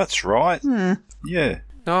not. That's right. Yeah.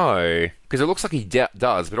 No, because it looks like he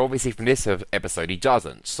does, but obviously from this episode he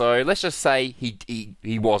doesn't. So let's just say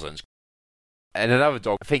he wasn't. And another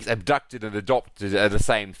dog thinks abducted and adopted are the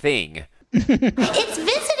same thing. It's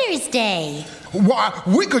Visitor's Day. Why,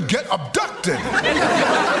 we could get abducted.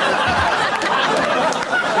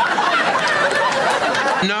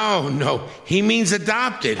 No, he means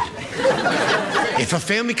adopted. If a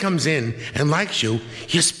family comes in and likes you,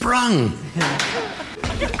 you're sprung.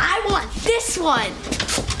 I want this one.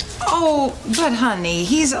 Oh, but honey,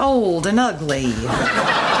 he's old and ugly.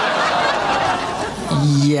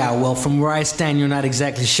 Yeah, well, from where I stand, you're not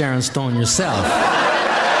exactly Sharon Stone yourself.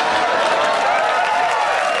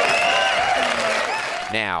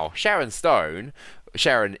 Now, Sharon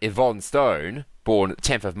Yvonne Stone, born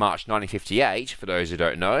 10th of March 1958, for those who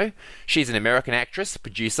don't know. She's an American actress,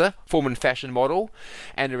 producer, former fashion model,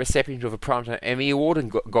 and a recipient of a Primetime Emmy Award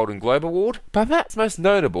and Golden Globe Award. Perhaps most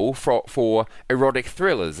notable for erotic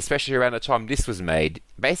thrillers, especially around the time this was made.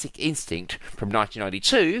 Basic Instinct from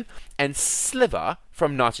 1992 and Sliver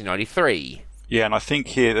from 1993. Yeah, and I think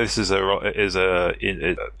here this is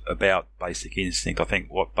about Basic Instinct. I think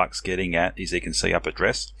what Buck's getting at is he can see up a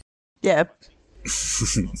dress. Yeah.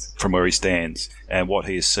 From where he stands, and what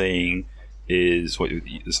he is seeing is what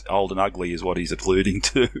is old and ugly is what he's alluding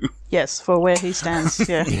to. Yes, for where he stands.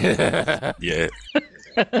 Yeah. Yeah.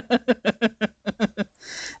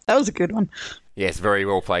 That was a good one. Yes, very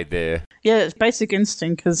well played there. Yeah, it's Basic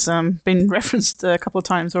Instinct has been referenced a couple of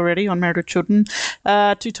times already on Married with Children.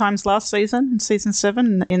 2 times last season, in season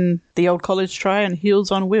 7, in the old college try, and Heels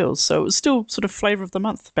on Wheels. So it was still sort of flavour of the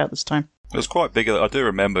month about this time. It was quite big. I do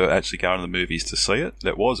remember actually going to the movies to see it.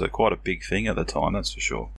 That was quite a big thing at the time, that's for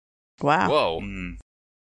sure. Wow. Whoa. I mean,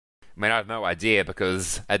 I have no idea,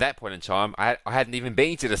 because at that point in time, I hadn't even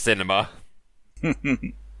been to the cinema.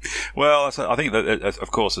 Well, I think that,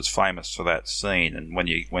 of course, it's famous for that scene, and when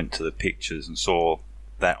you went to the pictures and saw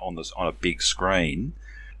that on a big screen,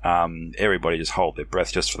 everybody just hold their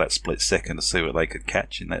breath just for that split second to see what they could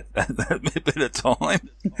catch in that bit of time.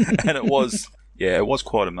 And it was... Yeah, it was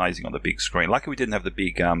quite amazing on the big screen. Lucky we didn't have the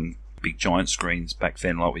big giant screens back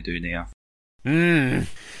then like we do now. Yeah,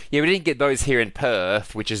 we didn't get those here in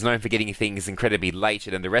Perth, which is known for getting things incredibly later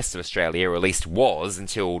than the rest of Australia, or at least was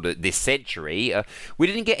until this century. We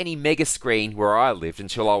didn't get any mega screen where I lived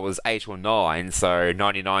until I was 8 or 9, so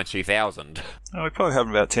 99, 2000. Oh, we probably have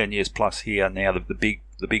about 10 years plus here now, the big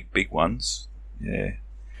ones. Yeah.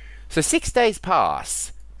 So 6 days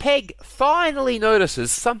pass. Peg finally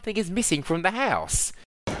notices something is missing from the house.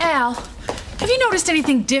 Al, have you noticed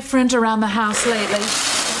anything different around the house lately?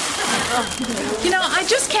 You know, I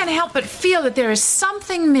just can't help but feel that there is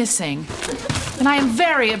something missing. And I am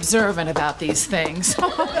very observant about these things.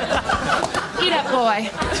 Eat up, boy.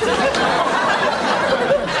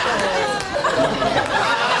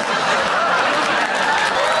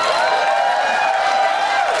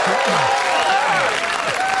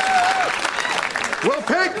 Well,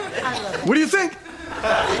 Peg, what do you think?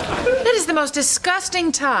 That is the most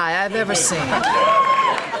disgusting tie I've ever seen.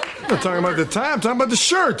 I'm not talking about the tie, I'm talking about the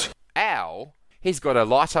shirt. Al, he's got a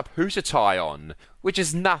light-up hooter tie on, which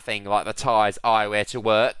is nothing like the ties I wear to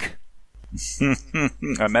work.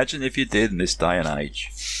 Imagine if you did in this day and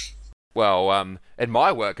age. Well, at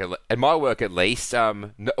my work at least,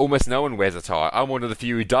 almost no one wears a tie. I'm one of the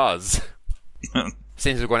few who does.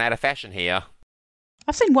 Seems we've gone out of fashion here.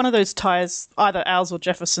 I've seen one of those ties, either Al's or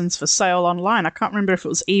Jefferson's, for sale online. I can't remember if it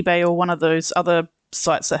was eBay or one of those other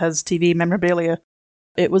sites that has TV memorabilia.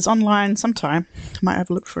 It was online sometime. Might have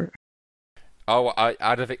a look for it. Oh,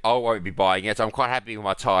 I don't think I won't be buying it. I'm quite happy with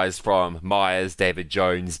my ties from Myers, David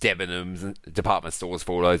Jones, Debenhams, and department stores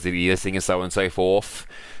for all those of you listening, and so on and so forth.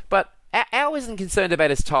 But Al isn't concerned about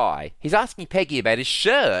his tie. He's asking Peggy about his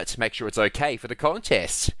shirt to make sure it's okay for the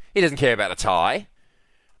contest. He doesn't care about a tie.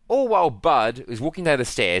 All while Bud is walking down the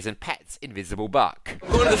stairs and pats Invisible Buck.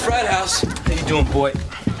 Going to the frat house. How you doing, boy?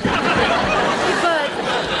 Hey, Bud,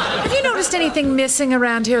 have you noticed anything missing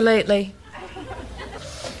around here lately?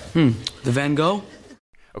 The Van Gogh?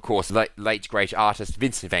 Of course, late great artist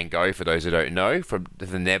Vincent van Gogh, for those who don't know, from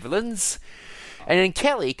the Netherlands. And then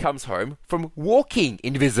Kelly comes home from walking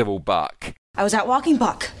Invisible Buck. I was out walking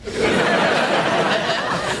Buck.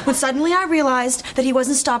 When suddenly I realized that he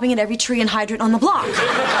wasn't stopping at every tree and hydrant on the block.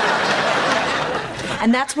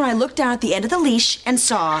 And that's when I looked down at the end of the leash and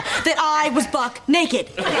saw that I was buck naked.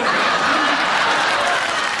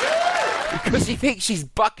 Because he thinks she's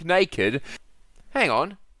buck naked. Hang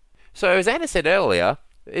on. So, as Anna said earlier,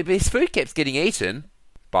 his food keeps getting eaten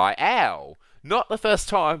by Al. Not the first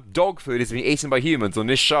time dog food has been eaten by humans on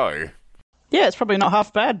this show. Yeah, it's probably not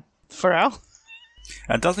half bad for Al.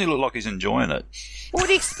 And doesn't he look like he's enjoying it? What would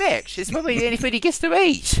he expect? It's probably the only food he gets to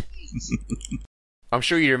eat. I'm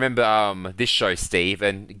sure you remember this show, Steve,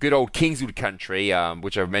 and good old Kingswood Country,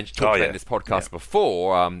 which I've talked about in this podcast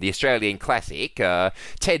before, the Australian classic.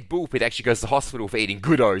 Ted Bullpit actually goes to hospital for eating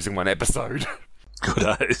Good-O's in one episode.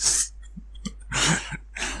 Good-O's.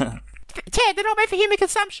 Ted, they're not made for human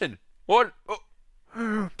consumption. What? Oh.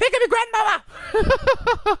 Pick up your grandmother!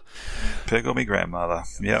 Pick up my grandmother,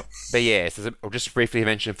 yep. But yes, I'll just briefly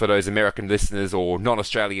mention for those American listeners or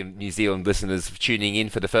non-Australian New Zealand listeners tuning in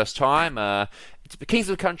for the first time,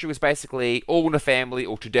 Kingswood Country was basically All in the Family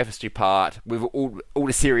or To Death Us Do Part with all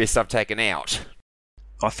the serious stuff taken out.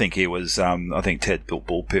 I think he was, I think Ted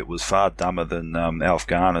Bullpit was far dumber than Alf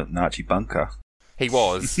Garnett and Archie Bunker. He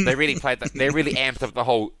was. They really played that. They really amped up the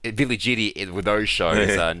whole Village Idiot with those shows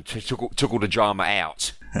and took all the drama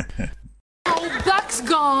out. Oh, Buck's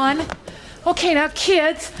gone. Okay, now,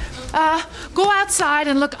 kids, go outside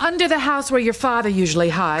and look under the house where your father usually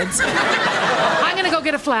hides. I'm gonna go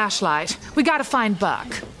get a flashlight. We gotta find Buck.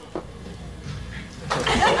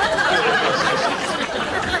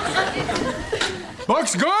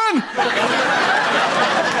 Buck's gone!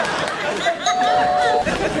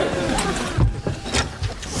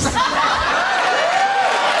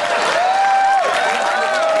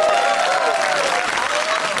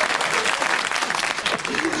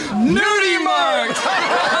 Nudie mark!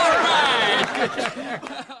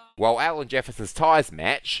 While Al and Jefferson's ties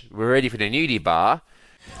match, we're ready for the nudie bar.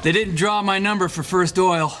 They didn't draw my number for first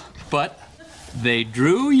oil, but they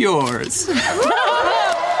drew yours.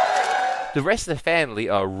 The rest of the family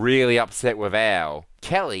are really upset with Al.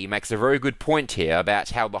 Kelly makes a very good point here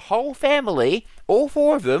about how the whole family, all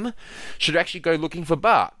four of them, should actually go looking for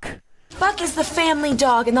Buck. Buck is the family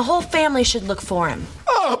dog, and the whole family should look for him.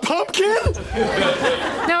 Oh, Pumpkin!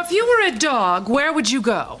 Now, if you were a dog, where would you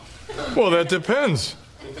go? Well, that depends.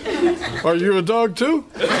 Are you a dog, too?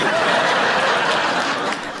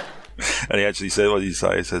 And he actually said, what did he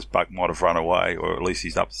say? He says Buck might have run away, or at least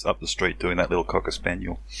he's up the street doing that little cocker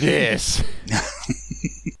spaniel. Yes.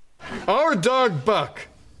 Our dog Buck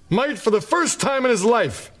might, for the first time in his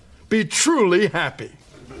life, be truly happy.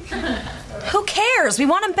 Who cares? We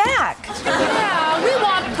want him back. Yeah, we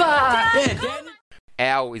want Buck.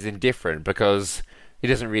 Al is indifferent because he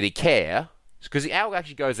doesn't really care. Because Al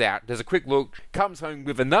actually goes out, does a quick look, comes home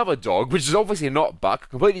with another dog, which is obviously not Buck, a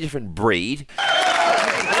completely different breed.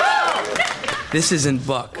 This isn't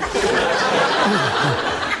Buck.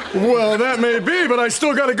 Well, that may be, but I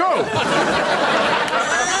still gotta go.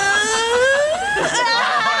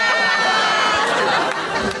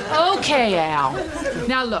 Okay, Al.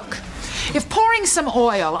 Now look, if pouring some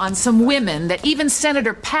oil on some women that even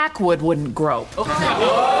Senator Packwood wouldn't grope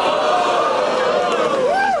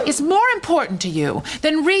is more important to you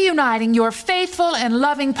than reuniting your faithful and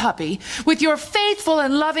loving puppy with your faithful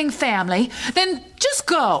and loving family, then just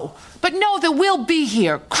go. But know that we'll be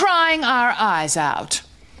here crying our eyes out.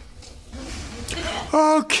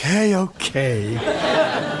 Okay.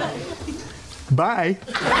 Bye.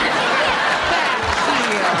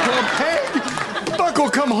 Okay. Buck will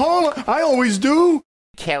come home. I always do.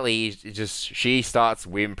 Kelly she starts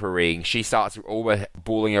whimpering. She starts almost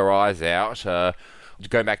bawling her eyes out.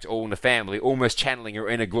 Going back to All in the Family, almost channeling her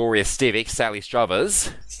inner Gloria Stevic, Sally Struthers.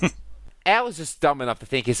 Al is just dumb enough to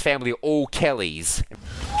think his family are all Kellys.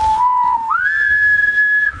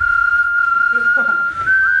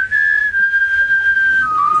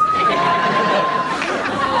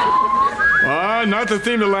 Not the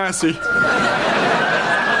theme to Lassie.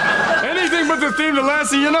 Anything but the theme to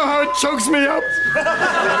Lassie, you know how it chokes me up?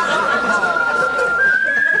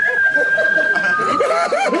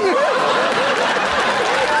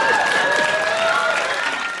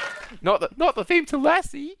 Not the theme to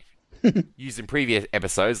Lassie. Used in previous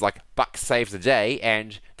episodes like Buck Saves the Day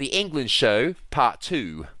and The England Show Part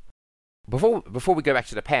 2. Before we go back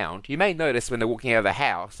to the pound, you may notice when they're walking out of the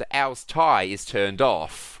house that Al's tie is turned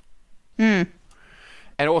off. And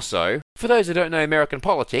also, for those who don't know American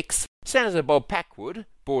politics, Senator Bob Packwood,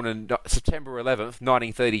 born on September 11th,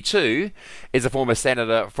 1932, is a former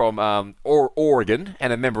senator from Oregon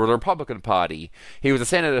and a member of the Republican Party. He was a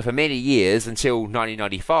senator for many years until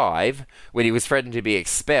 1995, when he was threatened to be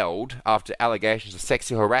expelled after allegations of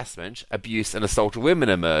sexual harassment, abuse and assault of women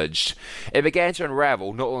emerged. It began to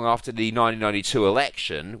unravel not long after the 1992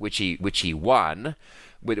 election, which he won,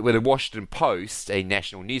 where the Washington Post, a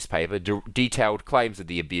national newspaper, detailed claims of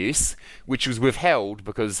the abuse, which was withheld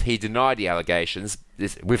because he denied the allegations,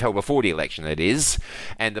 withheld before the election, that is,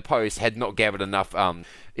 and the Post had not gathered enough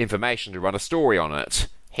information to run a story on it.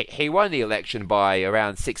 He won the election by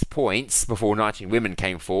around 6 points before 19 women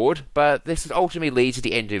came forward, but this would ultimately lead to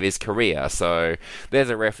the end of his career, so there's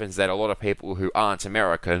a reference that a lot of people who aren't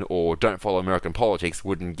American or don't follow American politics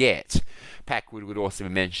wouldn't get. Packwood would also be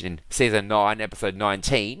mentioned in Season 9, Episode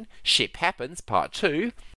 19, Ship Happens, Part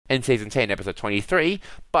 2, and Season 10, Episode 23,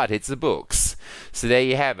 But It's the Books. So there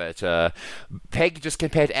you have it. Peg just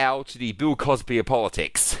compared Al to the Bill Cosby of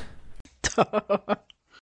politics.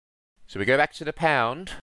 So we go back to the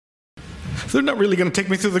pound. They're not really going to take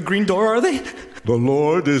me through the green door, are they? The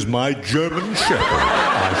Lord is my German shepherd.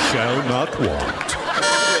 I shall not want.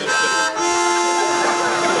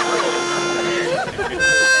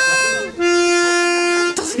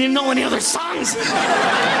 Doesn't he know any other songs?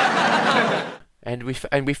 And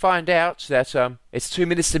we find out that it's 2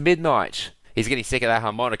 minutes to midnight. He's getting sick of that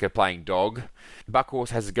harmonica playing dog. Buckhorse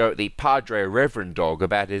has a go at the Padre Reverend dog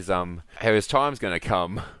about how his time's going to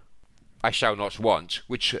come. I shall not want,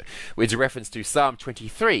 which is a reference to Psalm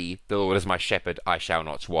 23, the Lord is my shepherd, I shall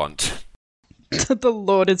not want. The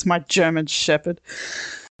Lord is my German shepherd.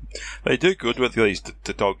 They do good with these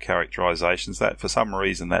the dog characterizations. That for some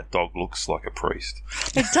reason that dog looks like a priest.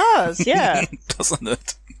 It does, yeah. Doesn't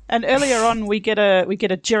it? And earlier on, we get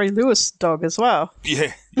a Jerry Lewis dog as well.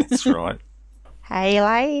 Yeah, that's right. Hey,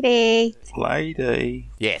 lady. Lady.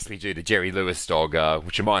 Yes, we do, the Jerry Lewis dog,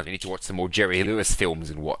 which reminds me, I need to watch some more Jerry Lewis films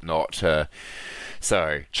and whatnot.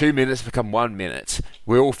 So, 2 minutes become 1 minute.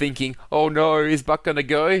 We're all thinking, oh no, is Buck going to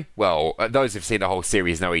go? Well, those who've seen the whole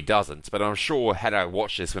series know he doesn't, but I'm sure had I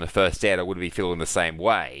watched this when it first aired, I would be feeling the same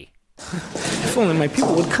way. If only my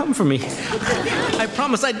people would come for me. I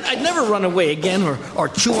promised I'd never run away again or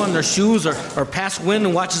chew on their shoes or pass wind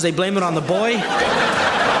and watch as they blame it on the boy.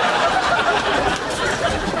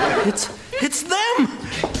 It's them!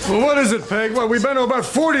 Well, what is it, Peg? Well, we've been to about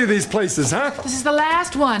 40 of these places, huh? This is the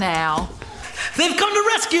last one, Al. They've come to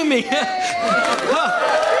rescue me! Oh,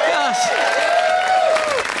 gosh.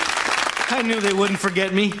 I knew they wouldn't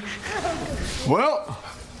forget me. Well,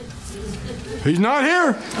 he's not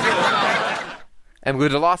here. And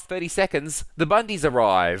with the last 30 seconds, the Bundys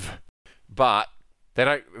arrive. But they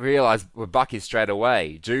don't realise where Buck is straight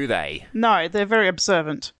away, do they? No, they're very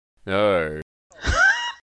observant. No.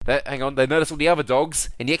 Hang on, they notice all the other dogs,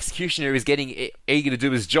 and the executioner is getting eager to do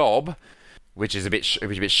his job, which is a bit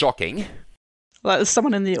shocking. Like,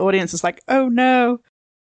 someone in the audience is like, oh no.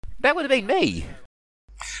 That would have been me.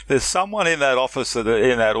 There's someone in that office, in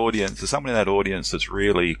that audience, there's someone in that audience that's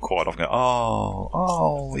really quite often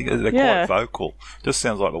going, they're quite vocal. Just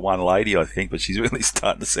sounds like the one lady, I think, but she's really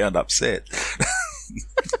starting to sound upset.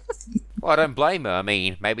 Well, I don't blame her. I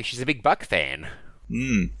mean, maybe she's a big Buck fan.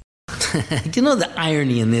 Do you know the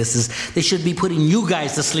irony in this is they should be putting you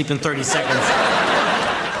guys to sleep in 30 seconds.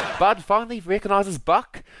 Bud finally recognises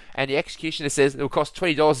Buck, and the executioner says it will cost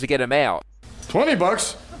 $20 to get him out.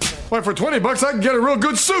 $20? Why, for $20 I can get a real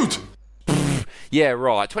good suit. Yeah,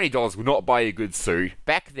 right. $20 will not buy you a good suit.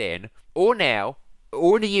 Back then, or now,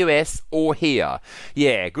 or in the US, or here.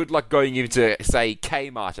 Yeah, good luck going into, say,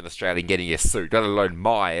 Kmart in Australia and getting a suit, let alone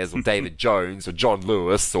Myers or David Jones or John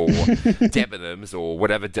Lewis or Debenhams or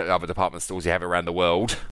whatever other department stores you have around the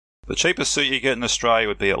world. The cheapest suit you get in Australia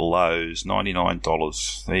would be at Lowe's,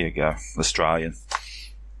 $99. There you go, Australian.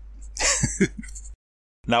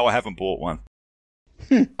 No, I haven't bought one.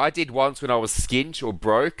 I did once when I was skint or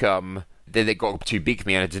broke. Then it got too big for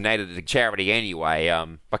me and I donated it to charity anyway.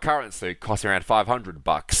 My current suit cost me around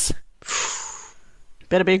 $500.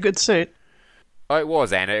 Better be a good suit. Oh, it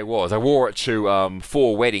was, Anna, it was. I wore it to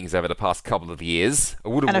 4 weddings over the past couple of years.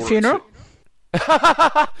 And a funeral?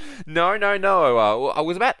 No. I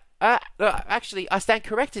was about... actually, I stand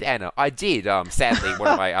corrected, Anna. I did. Sadly,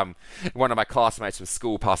 one of my classmates from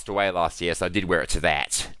school passed away last year, so I did wear it to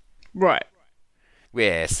that. Right.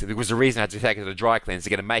 Yes, it was the reason I had to take it to the dry cleanse to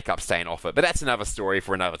get a makeup stain off it, but that's another story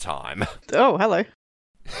for another time. Oh, hello.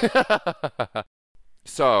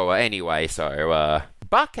 So,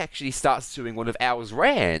 Buck actually starts doing one of Al's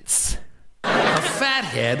rants. A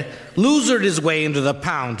fathead losered his way into the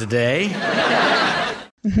pound today.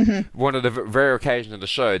 One of the rare occasions of the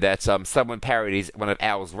show that someone parodies one of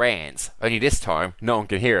Al's rants. Only this time, no one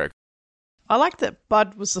can hear it. I like that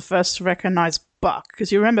Bud was the first to recognise Buck,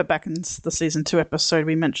 because you remember back in the Season 2 episode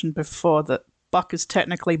we mentioned before that Buck is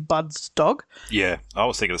technically Bud's dog. Yeah, I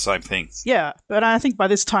was thinking the same thing. Yeah, but I think by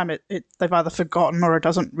this time they've either forgotten or it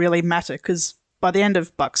doesn't really matter, because by the end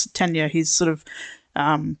of Buck's tenure, he's sort of...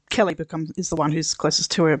 Kelly is the one who's closest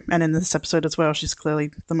to him, and in this episode as well, she's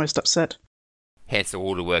clearly the most upset. Hence the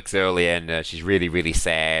waterworks earlier, and she's really, really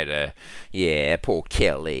sad. Yeah, poor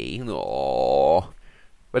Kelly. Aww.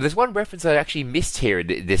 But there's one reference I actually missed here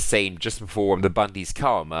in this scene just before the Bundys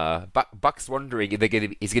come. Buck's wondering if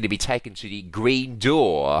he's going to be taken to the Green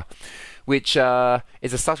Door, which is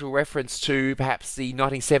a subtle reference to perhaps the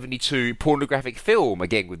 1972 pornographic film,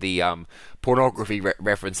 again with the pornography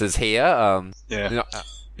references here.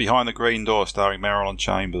 Behind the Green Door, starring Marilyn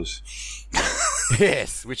Chambers.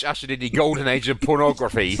 Yes, which ushered in the golden age of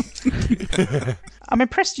pornography. I'm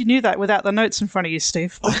impressed you knew that without the notes in front of you,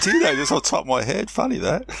 Steve. I did know just on top of my head. Funny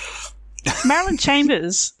that. Marilyn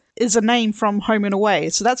Chambers is a name from Home and Away,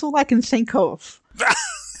 so that's all I can think of.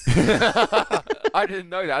 I didn't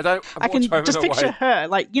know that. I can just picture her,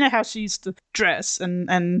 like, you know how she used to dress,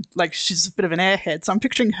 and like she's a bit of an airhead. So I'm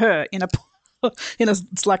picturing her in a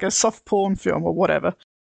like a soft porn film or whatever.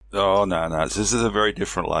 Oh no, this is a very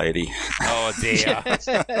different lady. Oh dear.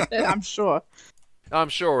 I'm sure. I'm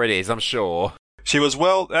sure it is. I'm sure. She was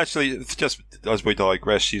actually, just as we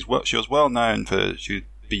digress, she was well known for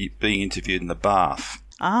being interviewed in the bath.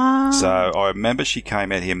 Ah. So I remember she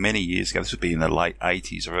came out here many years ago. This would be in the late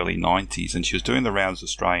 80s, early 90s, and she was doing the rounds of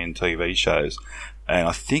Australian TV shows. And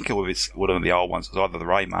I think it was one of the old ones. It was either the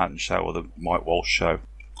Ray Martin show or the Mike Walsh show.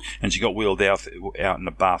 And she got wheeled out in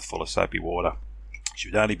a bath full of soapy water. She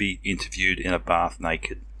would only be interviewed in a bath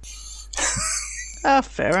naked.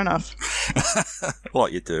 Fair enough.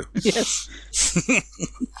 Like you do. Yes.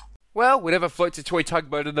 Well, whatever floats a toy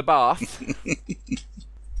tugboat in the bath.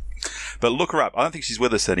 But look her up. I don't think she's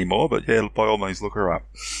with us anymore, but yeah, by all means, look her up.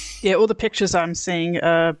 Yeah, all the pictures I'm seeing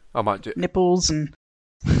are nipples and...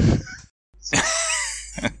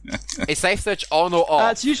 Is Safe Search on or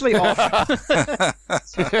off? It's usually off.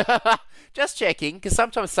 Just checking, because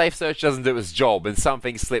sometimes Safe Search doesn't do its job and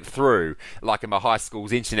something slipped through, like in my high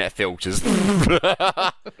school's internet filters.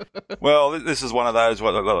 Well, this is one of those,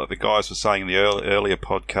 what the guys were saying in the earlier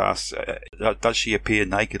podcasts. Does she appear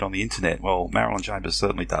naked on the internet? Well, Marilyn Chambers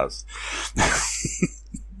certainly does.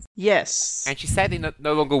 Yes. And she's sadly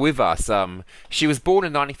no longer with us. She was born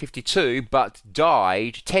in 1952, but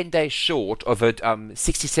died 10 days short of her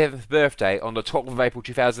 67th birthday on the 12th of April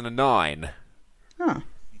 2009. Huh.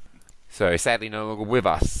 So, sadly no longer with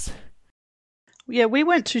us. Yeah, we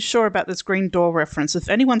weren't too sure about this Green Door reference. If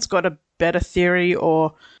anyone's got a better theory,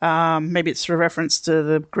 or maybe it's a reference to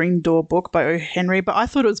the Green Door book by O. Henry, but I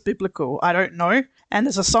thought it was biblical. I don't know. And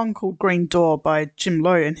there's a song called Green Door by Jim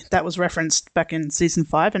Lowe, and that was referenced back in season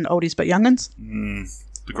 5 in Oldies But Young'uns.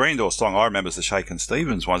 The Green Door song I remember is the Shakin'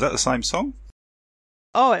 Stevens one. Is that the same song?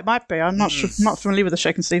 Oh, it might be. I'm not sure. Not familiar with the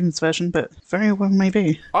Shakin' Stevens version, but very well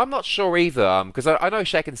maybe. I'm not sure either, because I know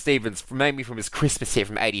Shakin' Stevens mainly from his Christmas hit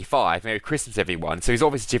from '85. Merry Christmas, everyone. So he's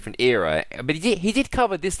obviously a different era, but he did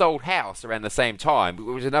cover This Old House around the same time. It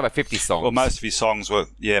was another 50s song. Well, most of his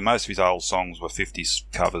old songs were 50s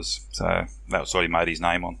covers, so that was what he made his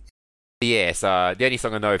name on. Yes, the only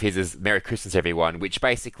song I know of his is Merry Christmas, Everyone, which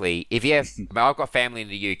basically, if you have... I've got family in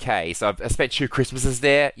the UK, so I've spent 2 Christmases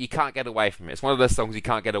there. You can't get away from it. It's one of those songs you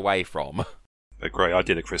can't get away from. Agree. I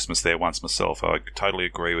did a Christmas there once myself. I totally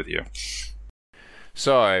agree with you.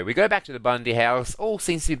 So, we go back to the Bundy house. All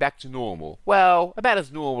seems to be back to normal. Well, about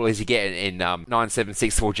as normal as you get in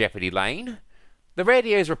 9764 Jeopardy Lane. The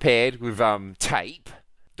radio is repaired with tape.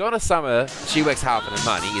 Donna Summer, she works hard for the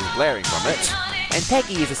money, is blaring from it. And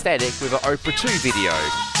Peggy is ecstatic with her Oprah 2 video.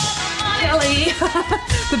 Kelly,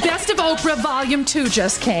 the Best of Oprah Volume 2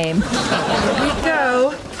 just came. Here we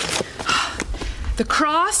go. The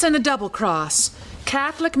Cross and the Double Cross.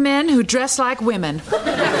 Catholic men who dress like women.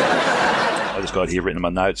 I just got here written in my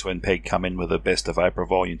notes when Peg come in with the Best of Oprah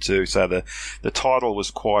Volume 2. So the title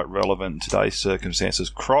was quite relevant in today's circumstances.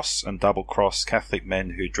 Cross and Double Cross, Catholic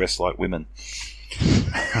men who dress like women.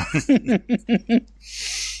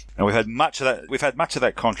 And we've had much of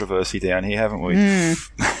that controversy down here, haven't we?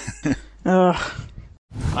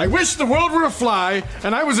 I wish the world were a fly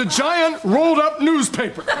and I was a giant rolled up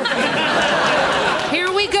newspaper.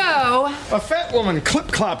 Here we go. A fat woman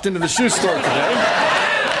clip-clopped into the shoe store today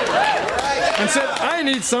and said, I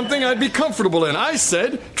need something I'd be comfortable in. I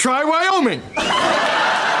said, try Wyoming.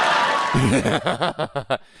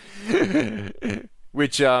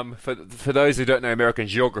 Which, for those who don't know American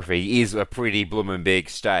geography, is a pretty bloomin' big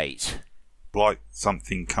state. Like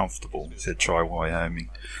something comfortable, said try Wyoming.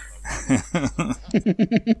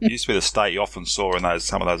 It used to be the state you often saw in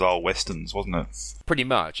some of those old westerns, wasn't it? Pretty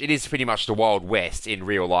much. It is pretty much the Wild West in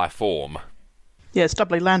real life form. Yeah, it's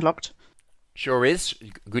doubly landlocked. Sure is.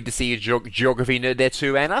 Good to see you geography nerd there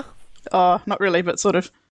too, Anna. Not really, but sort of.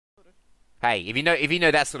 Hey, if you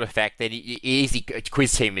know that sort of fact, then easy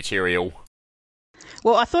quiz team material.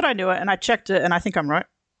 Well, I thought I knew it, and I checked it, and I think I'm right.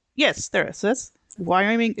 Yes, there it says.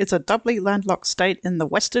 Wyoming is a doubly landlocked state in the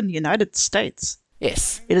western United States.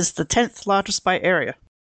 Yes. It is the 10th largest by area.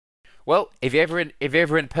 Well, if you're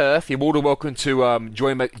ever in Perth, you're more than welcome to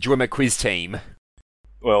join my quiz team.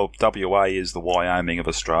 Well, WA is the Wyoming of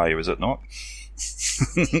Australia, is it not?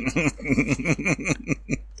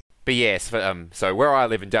 But yes, so where I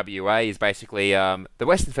live in WA is basically the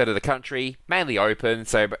western third of the country, mainly open,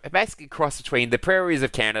 so basically cross between the prairies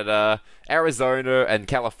of Canada, Arizona and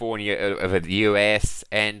California of the US,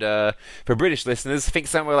 and for British listeners, think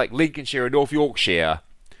somewhere like Lincolnshire or North Yorkshire.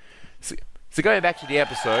 So going back to the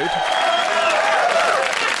episode...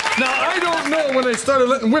 Now, I don't know when they started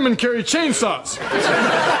letting women carry chainsaws.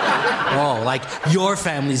 Oh, like your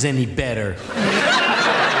family's any better.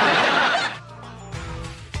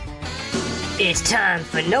 It's time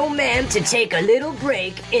for No Ma'am to take a little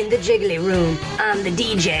break in the Jiggly Room. I'm the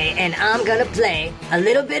DJ, and I'm gonna play a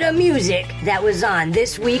little bit of music that was on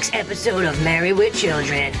this week's episode of Married with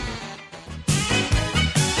Children.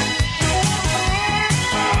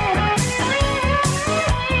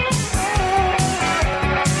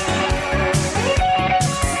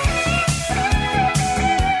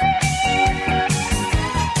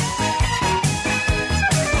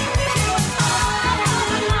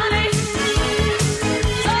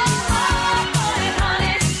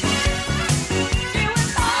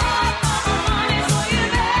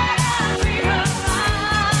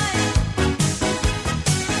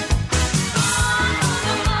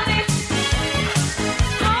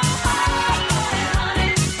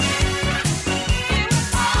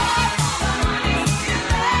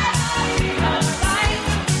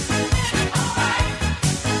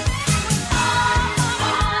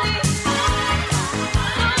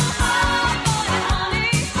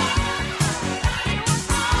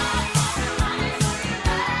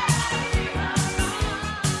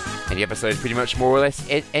 The episode pretty much more or less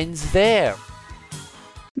ends there.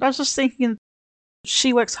 I was just thinking,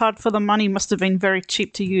 She Works Hard for the Money must have been very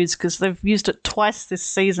cheap to use because they've used it twice this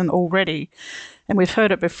season already, and we've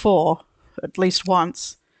heard it before, at least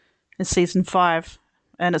once, in season 5,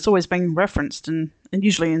 and it's always been referenced, and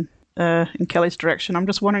usually in Kelly's direction. I'm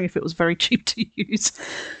just wondering if it was very cheap to use.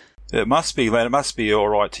 It must be, Len. It must be all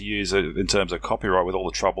right to use it in terms of copyright with all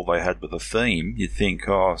the trouble they had with the theme. You'd think,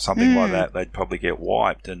 something like that, they'd probably get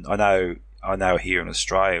wiped. And I know here in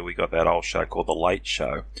Australia we got that old show called The Late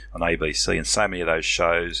Show on ABC, and so many of those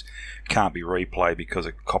shows can't be replayed because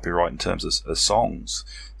of copyright in terms of songs.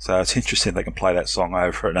 So it's interesting they can play that song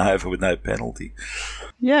over and over with no penalty.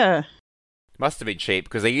 Yeah. Must have been cheap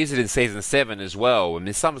because they use it in season 7 as well. I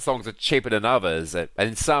mean, some songs are cheaper than others,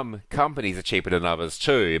 and some companies are cheaper than others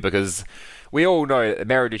too, because we all know that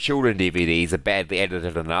Married to Children DVDs are badly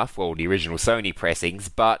edited enough, well, the original Sony pressings,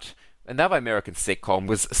 but another American sitcom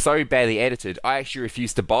was so badly edited, I actually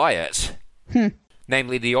refused to buy it.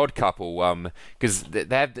 Namely The Odd Couple, because they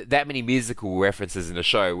have that many musical references in the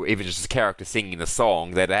show, even just a character singing the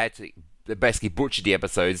song, that they had to basically butcher the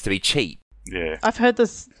episodes to be cheap. Yeah. I've heard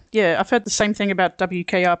this. Yeah, I've heard the same thing about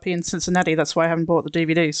WKRP in Cincinnati. That's why I haven't bought the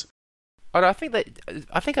DVDs. Oh, no, I think I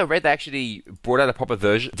read they actually brought out a proper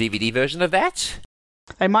DVD version of that.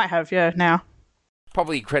 They might have, yeah, now.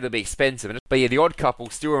 Probably incredibly expensive. But yeah, The Odd Couple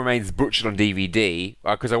still remains butchered on DVD,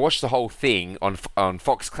 because I watched the whole thing on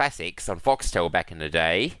Fox Classics, on Foxtel back in the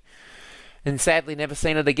day, and sadly never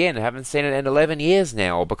seen it again. I haven't seen it in 11 years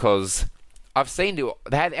now, because I've seen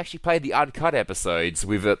they had actually played the uncut episodes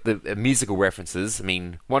with the musical references. I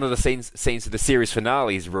mean, one of the scenes of the series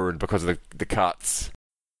finale is ruined because of the cuts.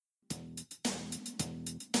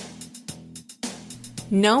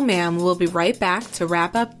 No Ma'am will be right back to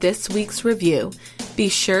wrap up this week's review. Be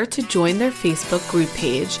sure to join their Facebook group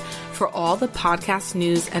page for all the podcast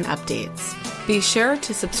news and updates. Be sure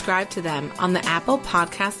to subscribe to them on the Apple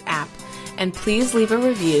Podcast app, and please leave a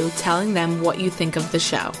review telling them what you think of the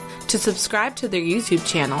show. To subscribe to their YouTube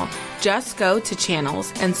channel, just go to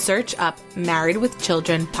channels and search up Married with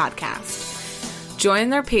Children podcast. Join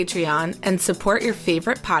their Patreon and support your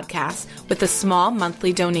favorite podcast with a small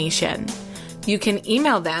monthly donation. You can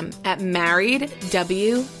email them at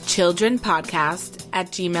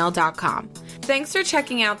marriedwchildrenpodcast@gmail.com. Thanks for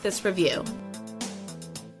checking out this review.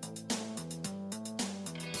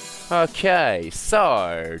 Okay,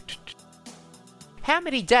 so how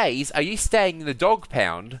many days are you staying in the dog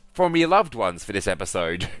pound from your loved ones for this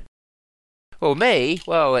episode? Well,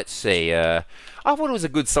 let's see. I thought it was a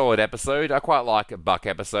good, solid episode. I quite like Buck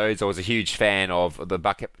episodes. I was a huge fan of the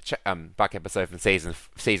Buck episode from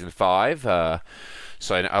season 5.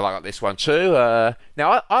 So I like this one too.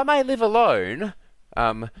 Now, I may live alone,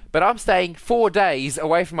 but I'm staying 4 days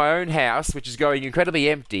away from my own house, which is going incredibly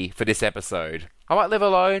empty for this episode. I might live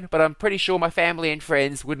alone, but I'm pretty sure my family and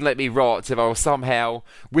friends wouldn't let me rot if I was somehow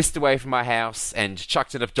whisked away from my house and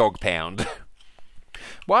chucked in a dog pound.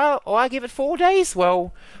 Well, I give it 4 days.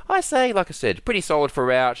 Well, I say, like I said, pretty solid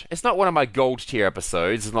throughout. It's not one of my gold tier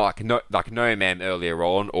episodes, like No Man earlier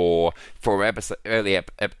on, or for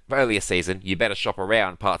earlier season, You Better Shop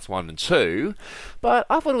Around parts 1 and 2. But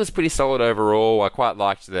I thought it was pretty solid overall. I quite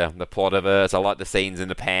liked the plot of it. I liked the scenes in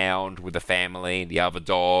the pound with the family and the other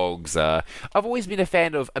dogs. I've always been a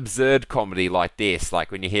fan of absurd comedy like this,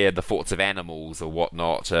 like when you hear The Thoughts of Animals or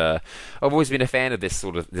whatnot. I've always been a fan of this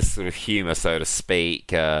sort of humour, so to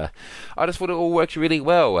speak. I just thought it all worked really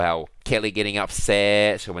well. How Kelly getting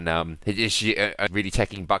upset when she really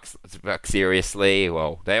taking Buck seriously.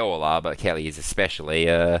 Well, they all are, but Kelly is especially.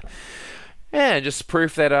 Yeah, just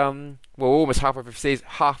proof that we're almost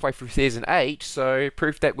halfway through season 8, so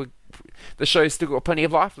proof that the show's still got plenty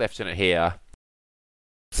of life left in it here.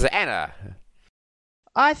 So Anna,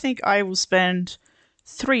 I think I will spend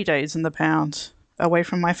 3 days in the pound away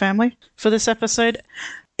from my family for this episode.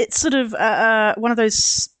 It's sort of one of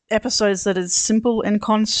those episodes that is simple in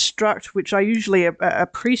construct, which I usually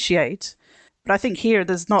appreciate. But I think here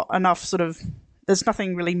there's not enough there's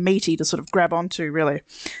nothing really meaty to sort of grab onto, really.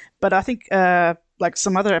 But I think like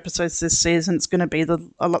some other episodes this season, it's going to be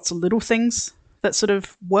lots of little things that sort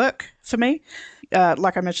of work for me.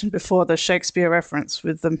 Like I mentioned before, the Shakespeare reference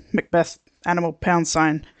with the Macbeth animal pound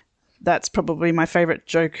sign. That's probably my favourite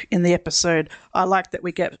joke in the episode. I like that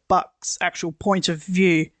we get Buck's actual point of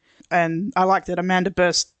view. And I like that Amanda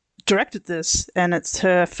Burst directed this, and it's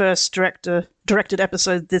her first directed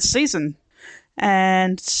episode this season.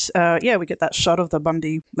 And we get that shot of the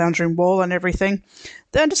Bundy lounge room wall and everything.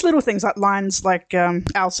 Then just little things like lines like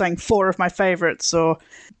Al saying 4 of my favourites or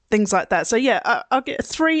things like that. So yeah, I'll get a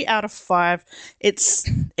 3 out of 5. It's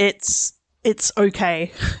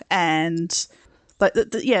okay, and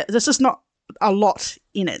there's just not a lot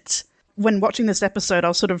in it. When watching this episode,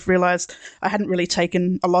 I sort of realised I hadn't really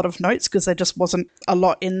taken a lot of notes because there just wasn't a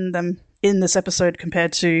lot in them in this episode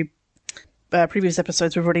compared to previous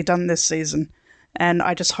episodes we've already done this season. And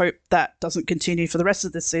I just hope that doesn't continue for the rest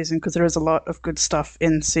of this season because there is a lot of good stuff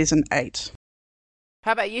in season 8.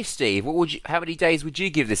 How about you, Steve? How many days would you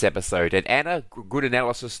give this episode? And Anna, good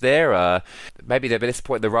analysis there. Maybe at this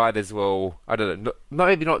point the writers will, I don't know,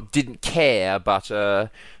 maybe not didn't care, but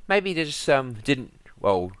maybe they just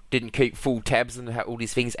didn't keep full tabs on how all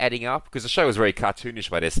these things adding up, because the show was very cartoonish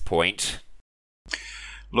by this point.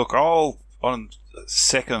 Look, on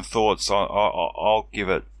second thoughts, I'll give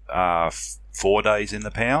it 4 days in the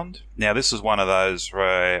pound. Now, this is one of those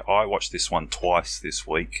where I watched this one twice this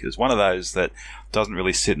week. It's one of those that doesn't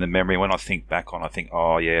really sit in the memory. When I think back on, I think,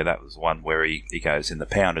 oh yeah, that was one where he goes in the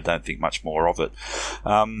pound. I don't think much more of it.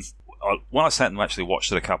 When I sat and actually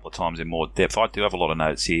watched it a couple of times in more depth, I do have a lot of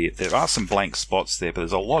notes here. There are some blank spots there, but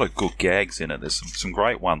there's a lot of good gags in it. There's some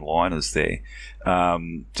great one-liners there.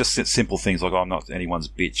 Just simple things like, I'm not anyone's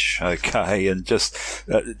bitch, okay, and just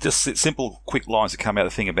simple, quick lines that come out. The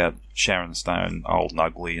thing about Sharon Stone, old and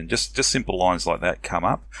ugly, and just simple lines like that come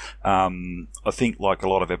up. I think, like a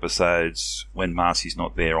lot of episodes, when Marcy's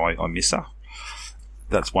not there, I miss her.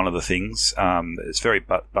 That's one of the things. It's very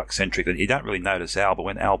Buck-centric, and you don't really notice Al, but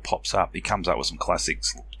when Al pops up, he comes up with some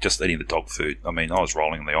classics, just eating the dog food. I mean, I was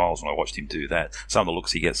rolling in the aisles when I watched him do that. Some of the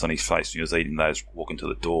looks he gets on his face when he was eating those, walking to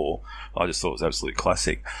the door, I just thought it was absolutely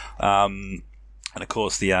classic. And of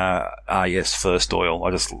course, the yes, first oil.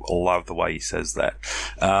 I just love the way he says that.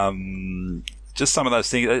 Just some of those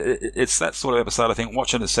things. It's that sort of episode, I think,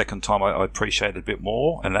 watching it a second time, I appreciate it a bit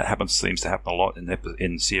more, and that seems to happen a lot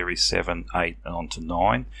in series 7, 8, and on to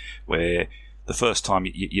 9, where the first time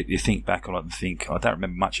you think back on it and think, I don't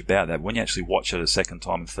remember much about that. But when you actually watch it a second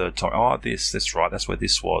time and third time, that's right, that's where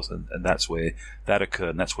this was, and that's where that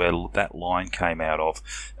occurred, and that's where that line came out of,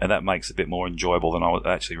 and that makes it a bit more enjoyable than I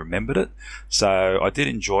actually remembered it. So I did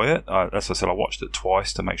enjoy it. As I said, I watched it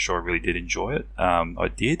twice to make sure I really did enjoy it. I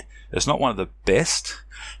did. It's not one of the best,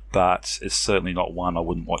 but it's certainly not one I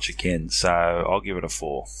wouldn't watch again. So I'll give it a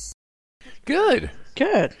 4. Good.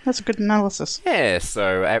 That's a good analysis. Yeah,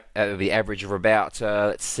 so the average of about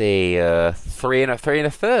 3 and a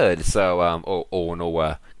third. So all in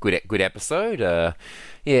all, good episode.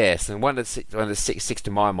 Yes, and one that sticks to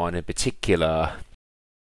my mind in particular.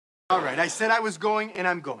 All right, I said I was going, and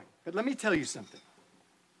I'm going. But let me tell you something.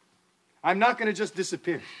 I'm not going to just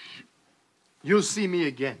disappear. You'll see me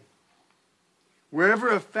again. Wherever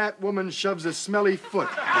a fat woman shoves a smelly foot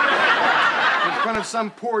in front of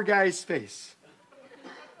some poor guy's face,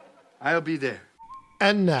 I'll be there.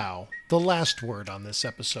 And now, the last word on this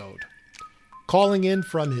episode. calling in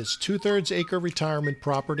from his 2/3 acre retirement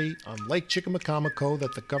property on Lake Chickamaucomico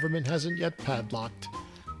that the government hasn't yet padlocked.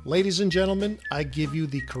 Ladies and gentlemen, I give you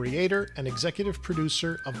the creator and executive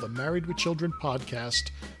producer of the Married with Children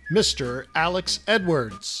podcast, Mr. Alex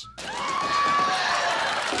Edwards.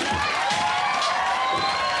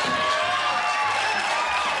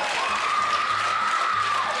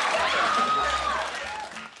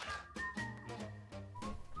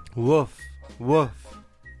 Woof, woof.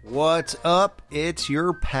 What's up? It's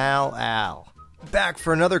your pal Al. Back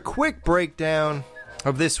for another quick breakdown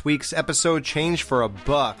of this week's episode Change for a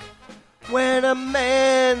Buck. When a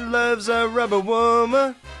man loves a rubber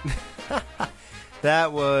woman.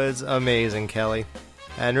 That was amazing, Kelly.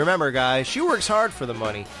 And remember, guys, she works hard for the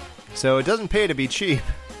money, so it doesn't pay to be cheap.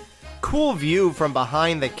 Cool view from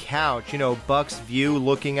behind the couch, you know, Buck's view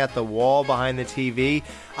looking at the wall behind the TV.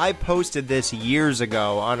 I posted this years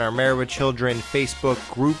ago on our Married with Children Facebook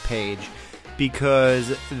group page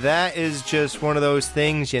because that is just one of those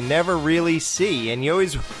things you never really see, and you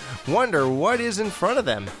always wonder what is in front of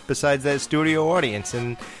them besides that studio audience.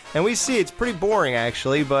 And we see it's pretty boring,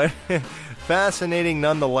 actually, but fascinating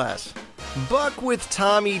nonetheless. Buck with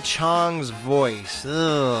Tommy Chong's voice.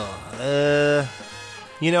 Ugh.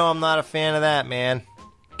 You know I'm not a fan of that, man.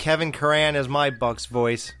 Kevin Curran is my Buck's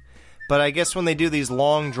voice. But I guess when they do these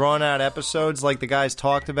long, drawn-out episodes like the guys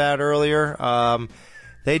talked about earlier,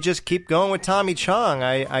 they just keep going with Tommy Chong.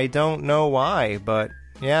 I don't know why, but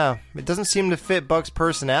yeah, it doesn't seem to fit Buck's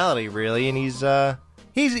personality, really, and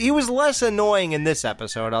he was less annoying in this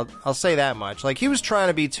episode, I'll say that much. Like, he was trying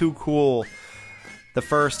to be too cool the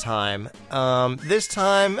first time. This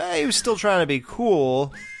time, he was still trying to be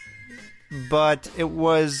cool, but it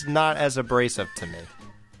was not as abrasive to me.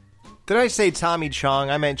 Did I say Tommy Chong?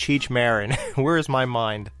 I meant Cheech Marin. Where's my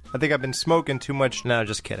mind? I think I've been smoking too much. No,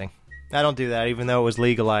 just kidding. I don't do that, even though it was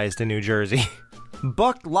legalized in New Jersey.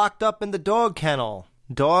 Buck locked up in the dog kennel.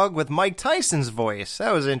 Dog with Mike Tyson's voice.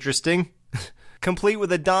 That was interesting. Complete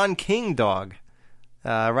with a Don King dog.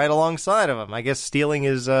 Right alongside of him. I guess stealing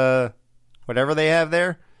his, whatever they have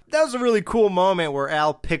there. That was a really cool moment where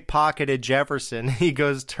Al pickpocketed Jefferson. He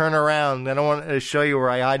goes, turn around. I don't want to show you where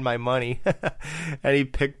I hide my money. And he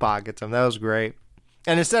pickpockets him. That was great.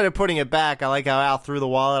 And instead of putting it back, I like how Al threw the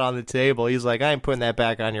wallet on the table. He's like, I ain't putting that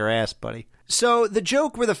back on your ass, buddy. So the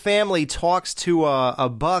joke where the family talks to a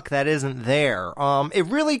Buck that isn't there, it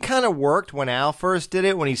really kind of worked when Al first did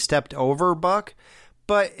it, when he stepped over Buck.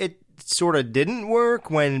 But it sort of didn't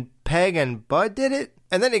work when Peg and Bud did it.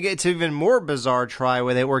 And then it gets even more bizarre try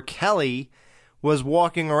with it where Kelly was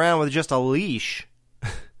walking around with just a leash,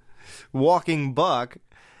 walking Buck,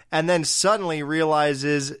 and then suddenly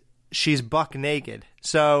realizes she's buck naked.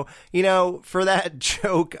 So, you know, for that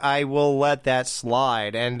joke, I will let that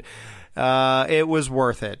slide. And it was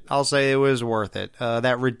worth it. I'll say it was worth it.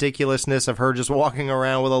 That ridiculousness of her just walking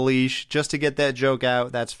around with a leash just to get that joke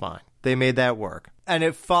out, that's fine. They made that work. And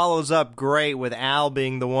it follows up great with Al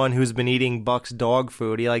being the one who's been eating Buck's dog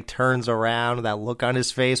food. He, like, turns around with that look on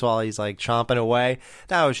his face while he's, like, chomping away.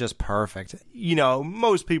 That was just perfect. You know,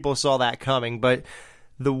 most people saw that coming, but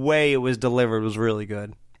the way it was delivered was really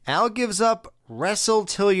good. Al gives up Wrestle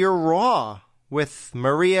Till You're Raw with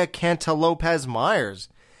Maria Cantalopez-Myers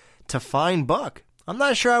to find Buck. I'm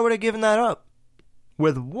not sure I would have given that up.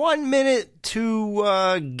 With 1 minute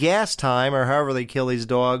to gas time, or however they kill these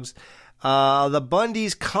dogs, the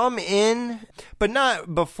Bundys come in, but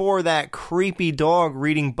not before that creepy dog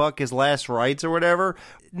reading Buck his last rites or whatever.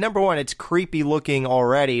 Number one, it's creepy looking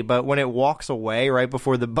already, but when it walks away right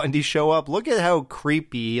before the Bundys show up, look at how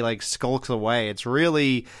creepy he, like, skulks away. It's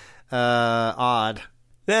really odd.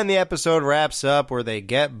 Then the episode wraps up where they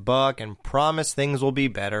get Buck and promise things will be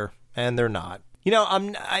better, and they're not. You know,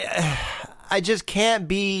 I just can't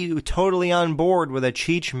be totally on board with a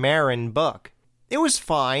Cheech Marin Buck. It was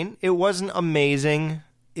fine. It wasn't amazing.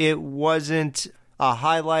 It wasn't a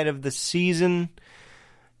highlight of the season.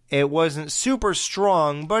 It wasn't super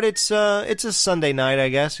strong, but it's a Sunday night, I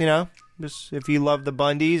guess, you know. Just, if you love the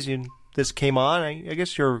Bundys, this came on, I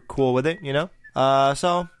guess you're cool with it, you know.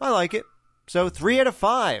 So I like it. So 3 out of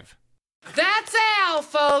 5. That's Al,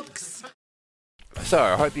 folks. So,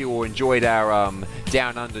 I hope you all enjoyed our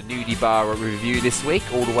Down Under Nudie Bar review this week,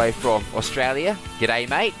 all the way from Australia. G'day,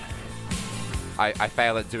 mate. I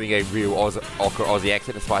fail at doing a real Aussie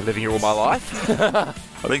accent despite living here all my life. I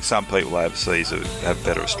think some people overseas have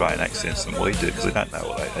better Australian accents than we do because they don't know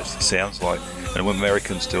what it actually sounds like. And when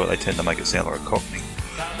Americans do it, they tend to make it sound like a Cockney.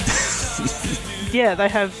 Yeah, they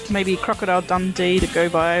have maybe Crocodile Dundee to go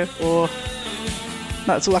by, or...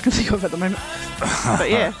 That's all I can think of at the moment. But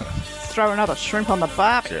yeah, throw another shrimp on the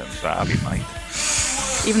barbie. Yeah, barbie, mate.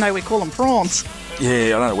 even though we call them prawns. Yeah, I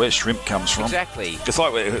don't know where shrimp comes from. Exactly. It's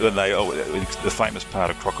like when the famous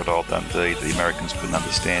part of Crocodile Dundee the Americans couldn't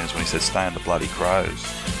understand is when he said, "Stay on the bloody crows,"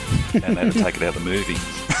 and they had to take it out of the movie.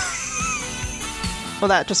 Well,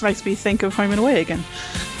 that just makes me think of Home and Away again.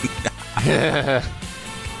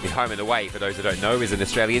 Home and Away, for those who don't know, is an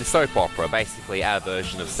Australian soap opera, basically our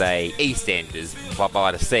version of, say, EastEnders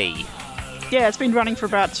by the sea. Yeah, it's been running for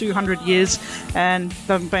about 200 years, and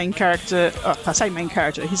the main character, I say main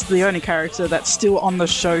character, he's the only character that's still on the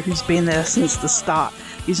show who's been there since the start.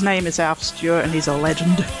 His name is Alf Stewart, and he's a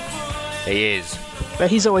legend. He is. But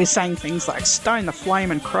he's always saying things like, "Stone the flame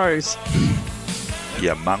and crows."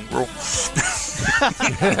 Yeah, mongrel.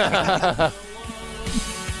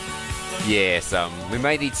 Yes, we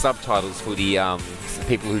may need subtitles for the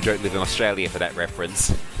people who don't live in Australia for that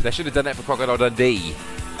reference. They should have done that for Crocodile Dundee.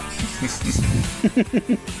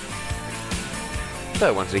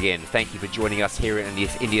 So once again, thank you for joining us here in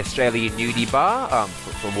the Australian Nudie Bar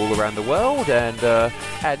from all around the world. And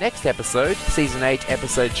our next episode, Season 8,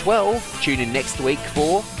 Episode 12, tune in next week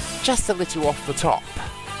for Just a Little Off the Top.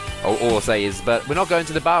 All I'll say is, but we're not going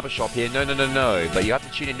to the barbershop here, no. But you have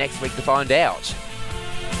to tune in next week to find out.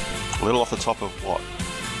 A little off the top of what?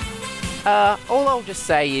 All I'll just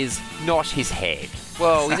say is, not his head.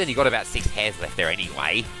 Well, he's only got about 6 hairs left there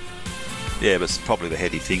anyway. Yeah, but it's probably the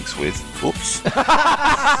head he thinks with. Oops.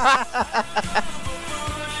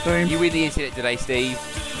 You win the internet today, Steve.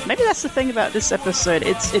 Maybe that's the thing about this episode.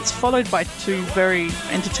 It's followed by 2 very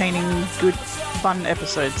entertaining, good, fun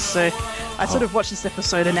episodes. So I sort of watched this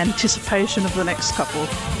episode in anticipation of the next couple.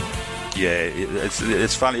 Yeah,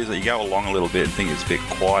 it's funny, isn't it? You go along a little bit and think it's a bit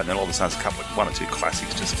quiet, and then all of a sudden, one or two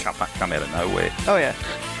classics just come out of nowhere. Oh yeah.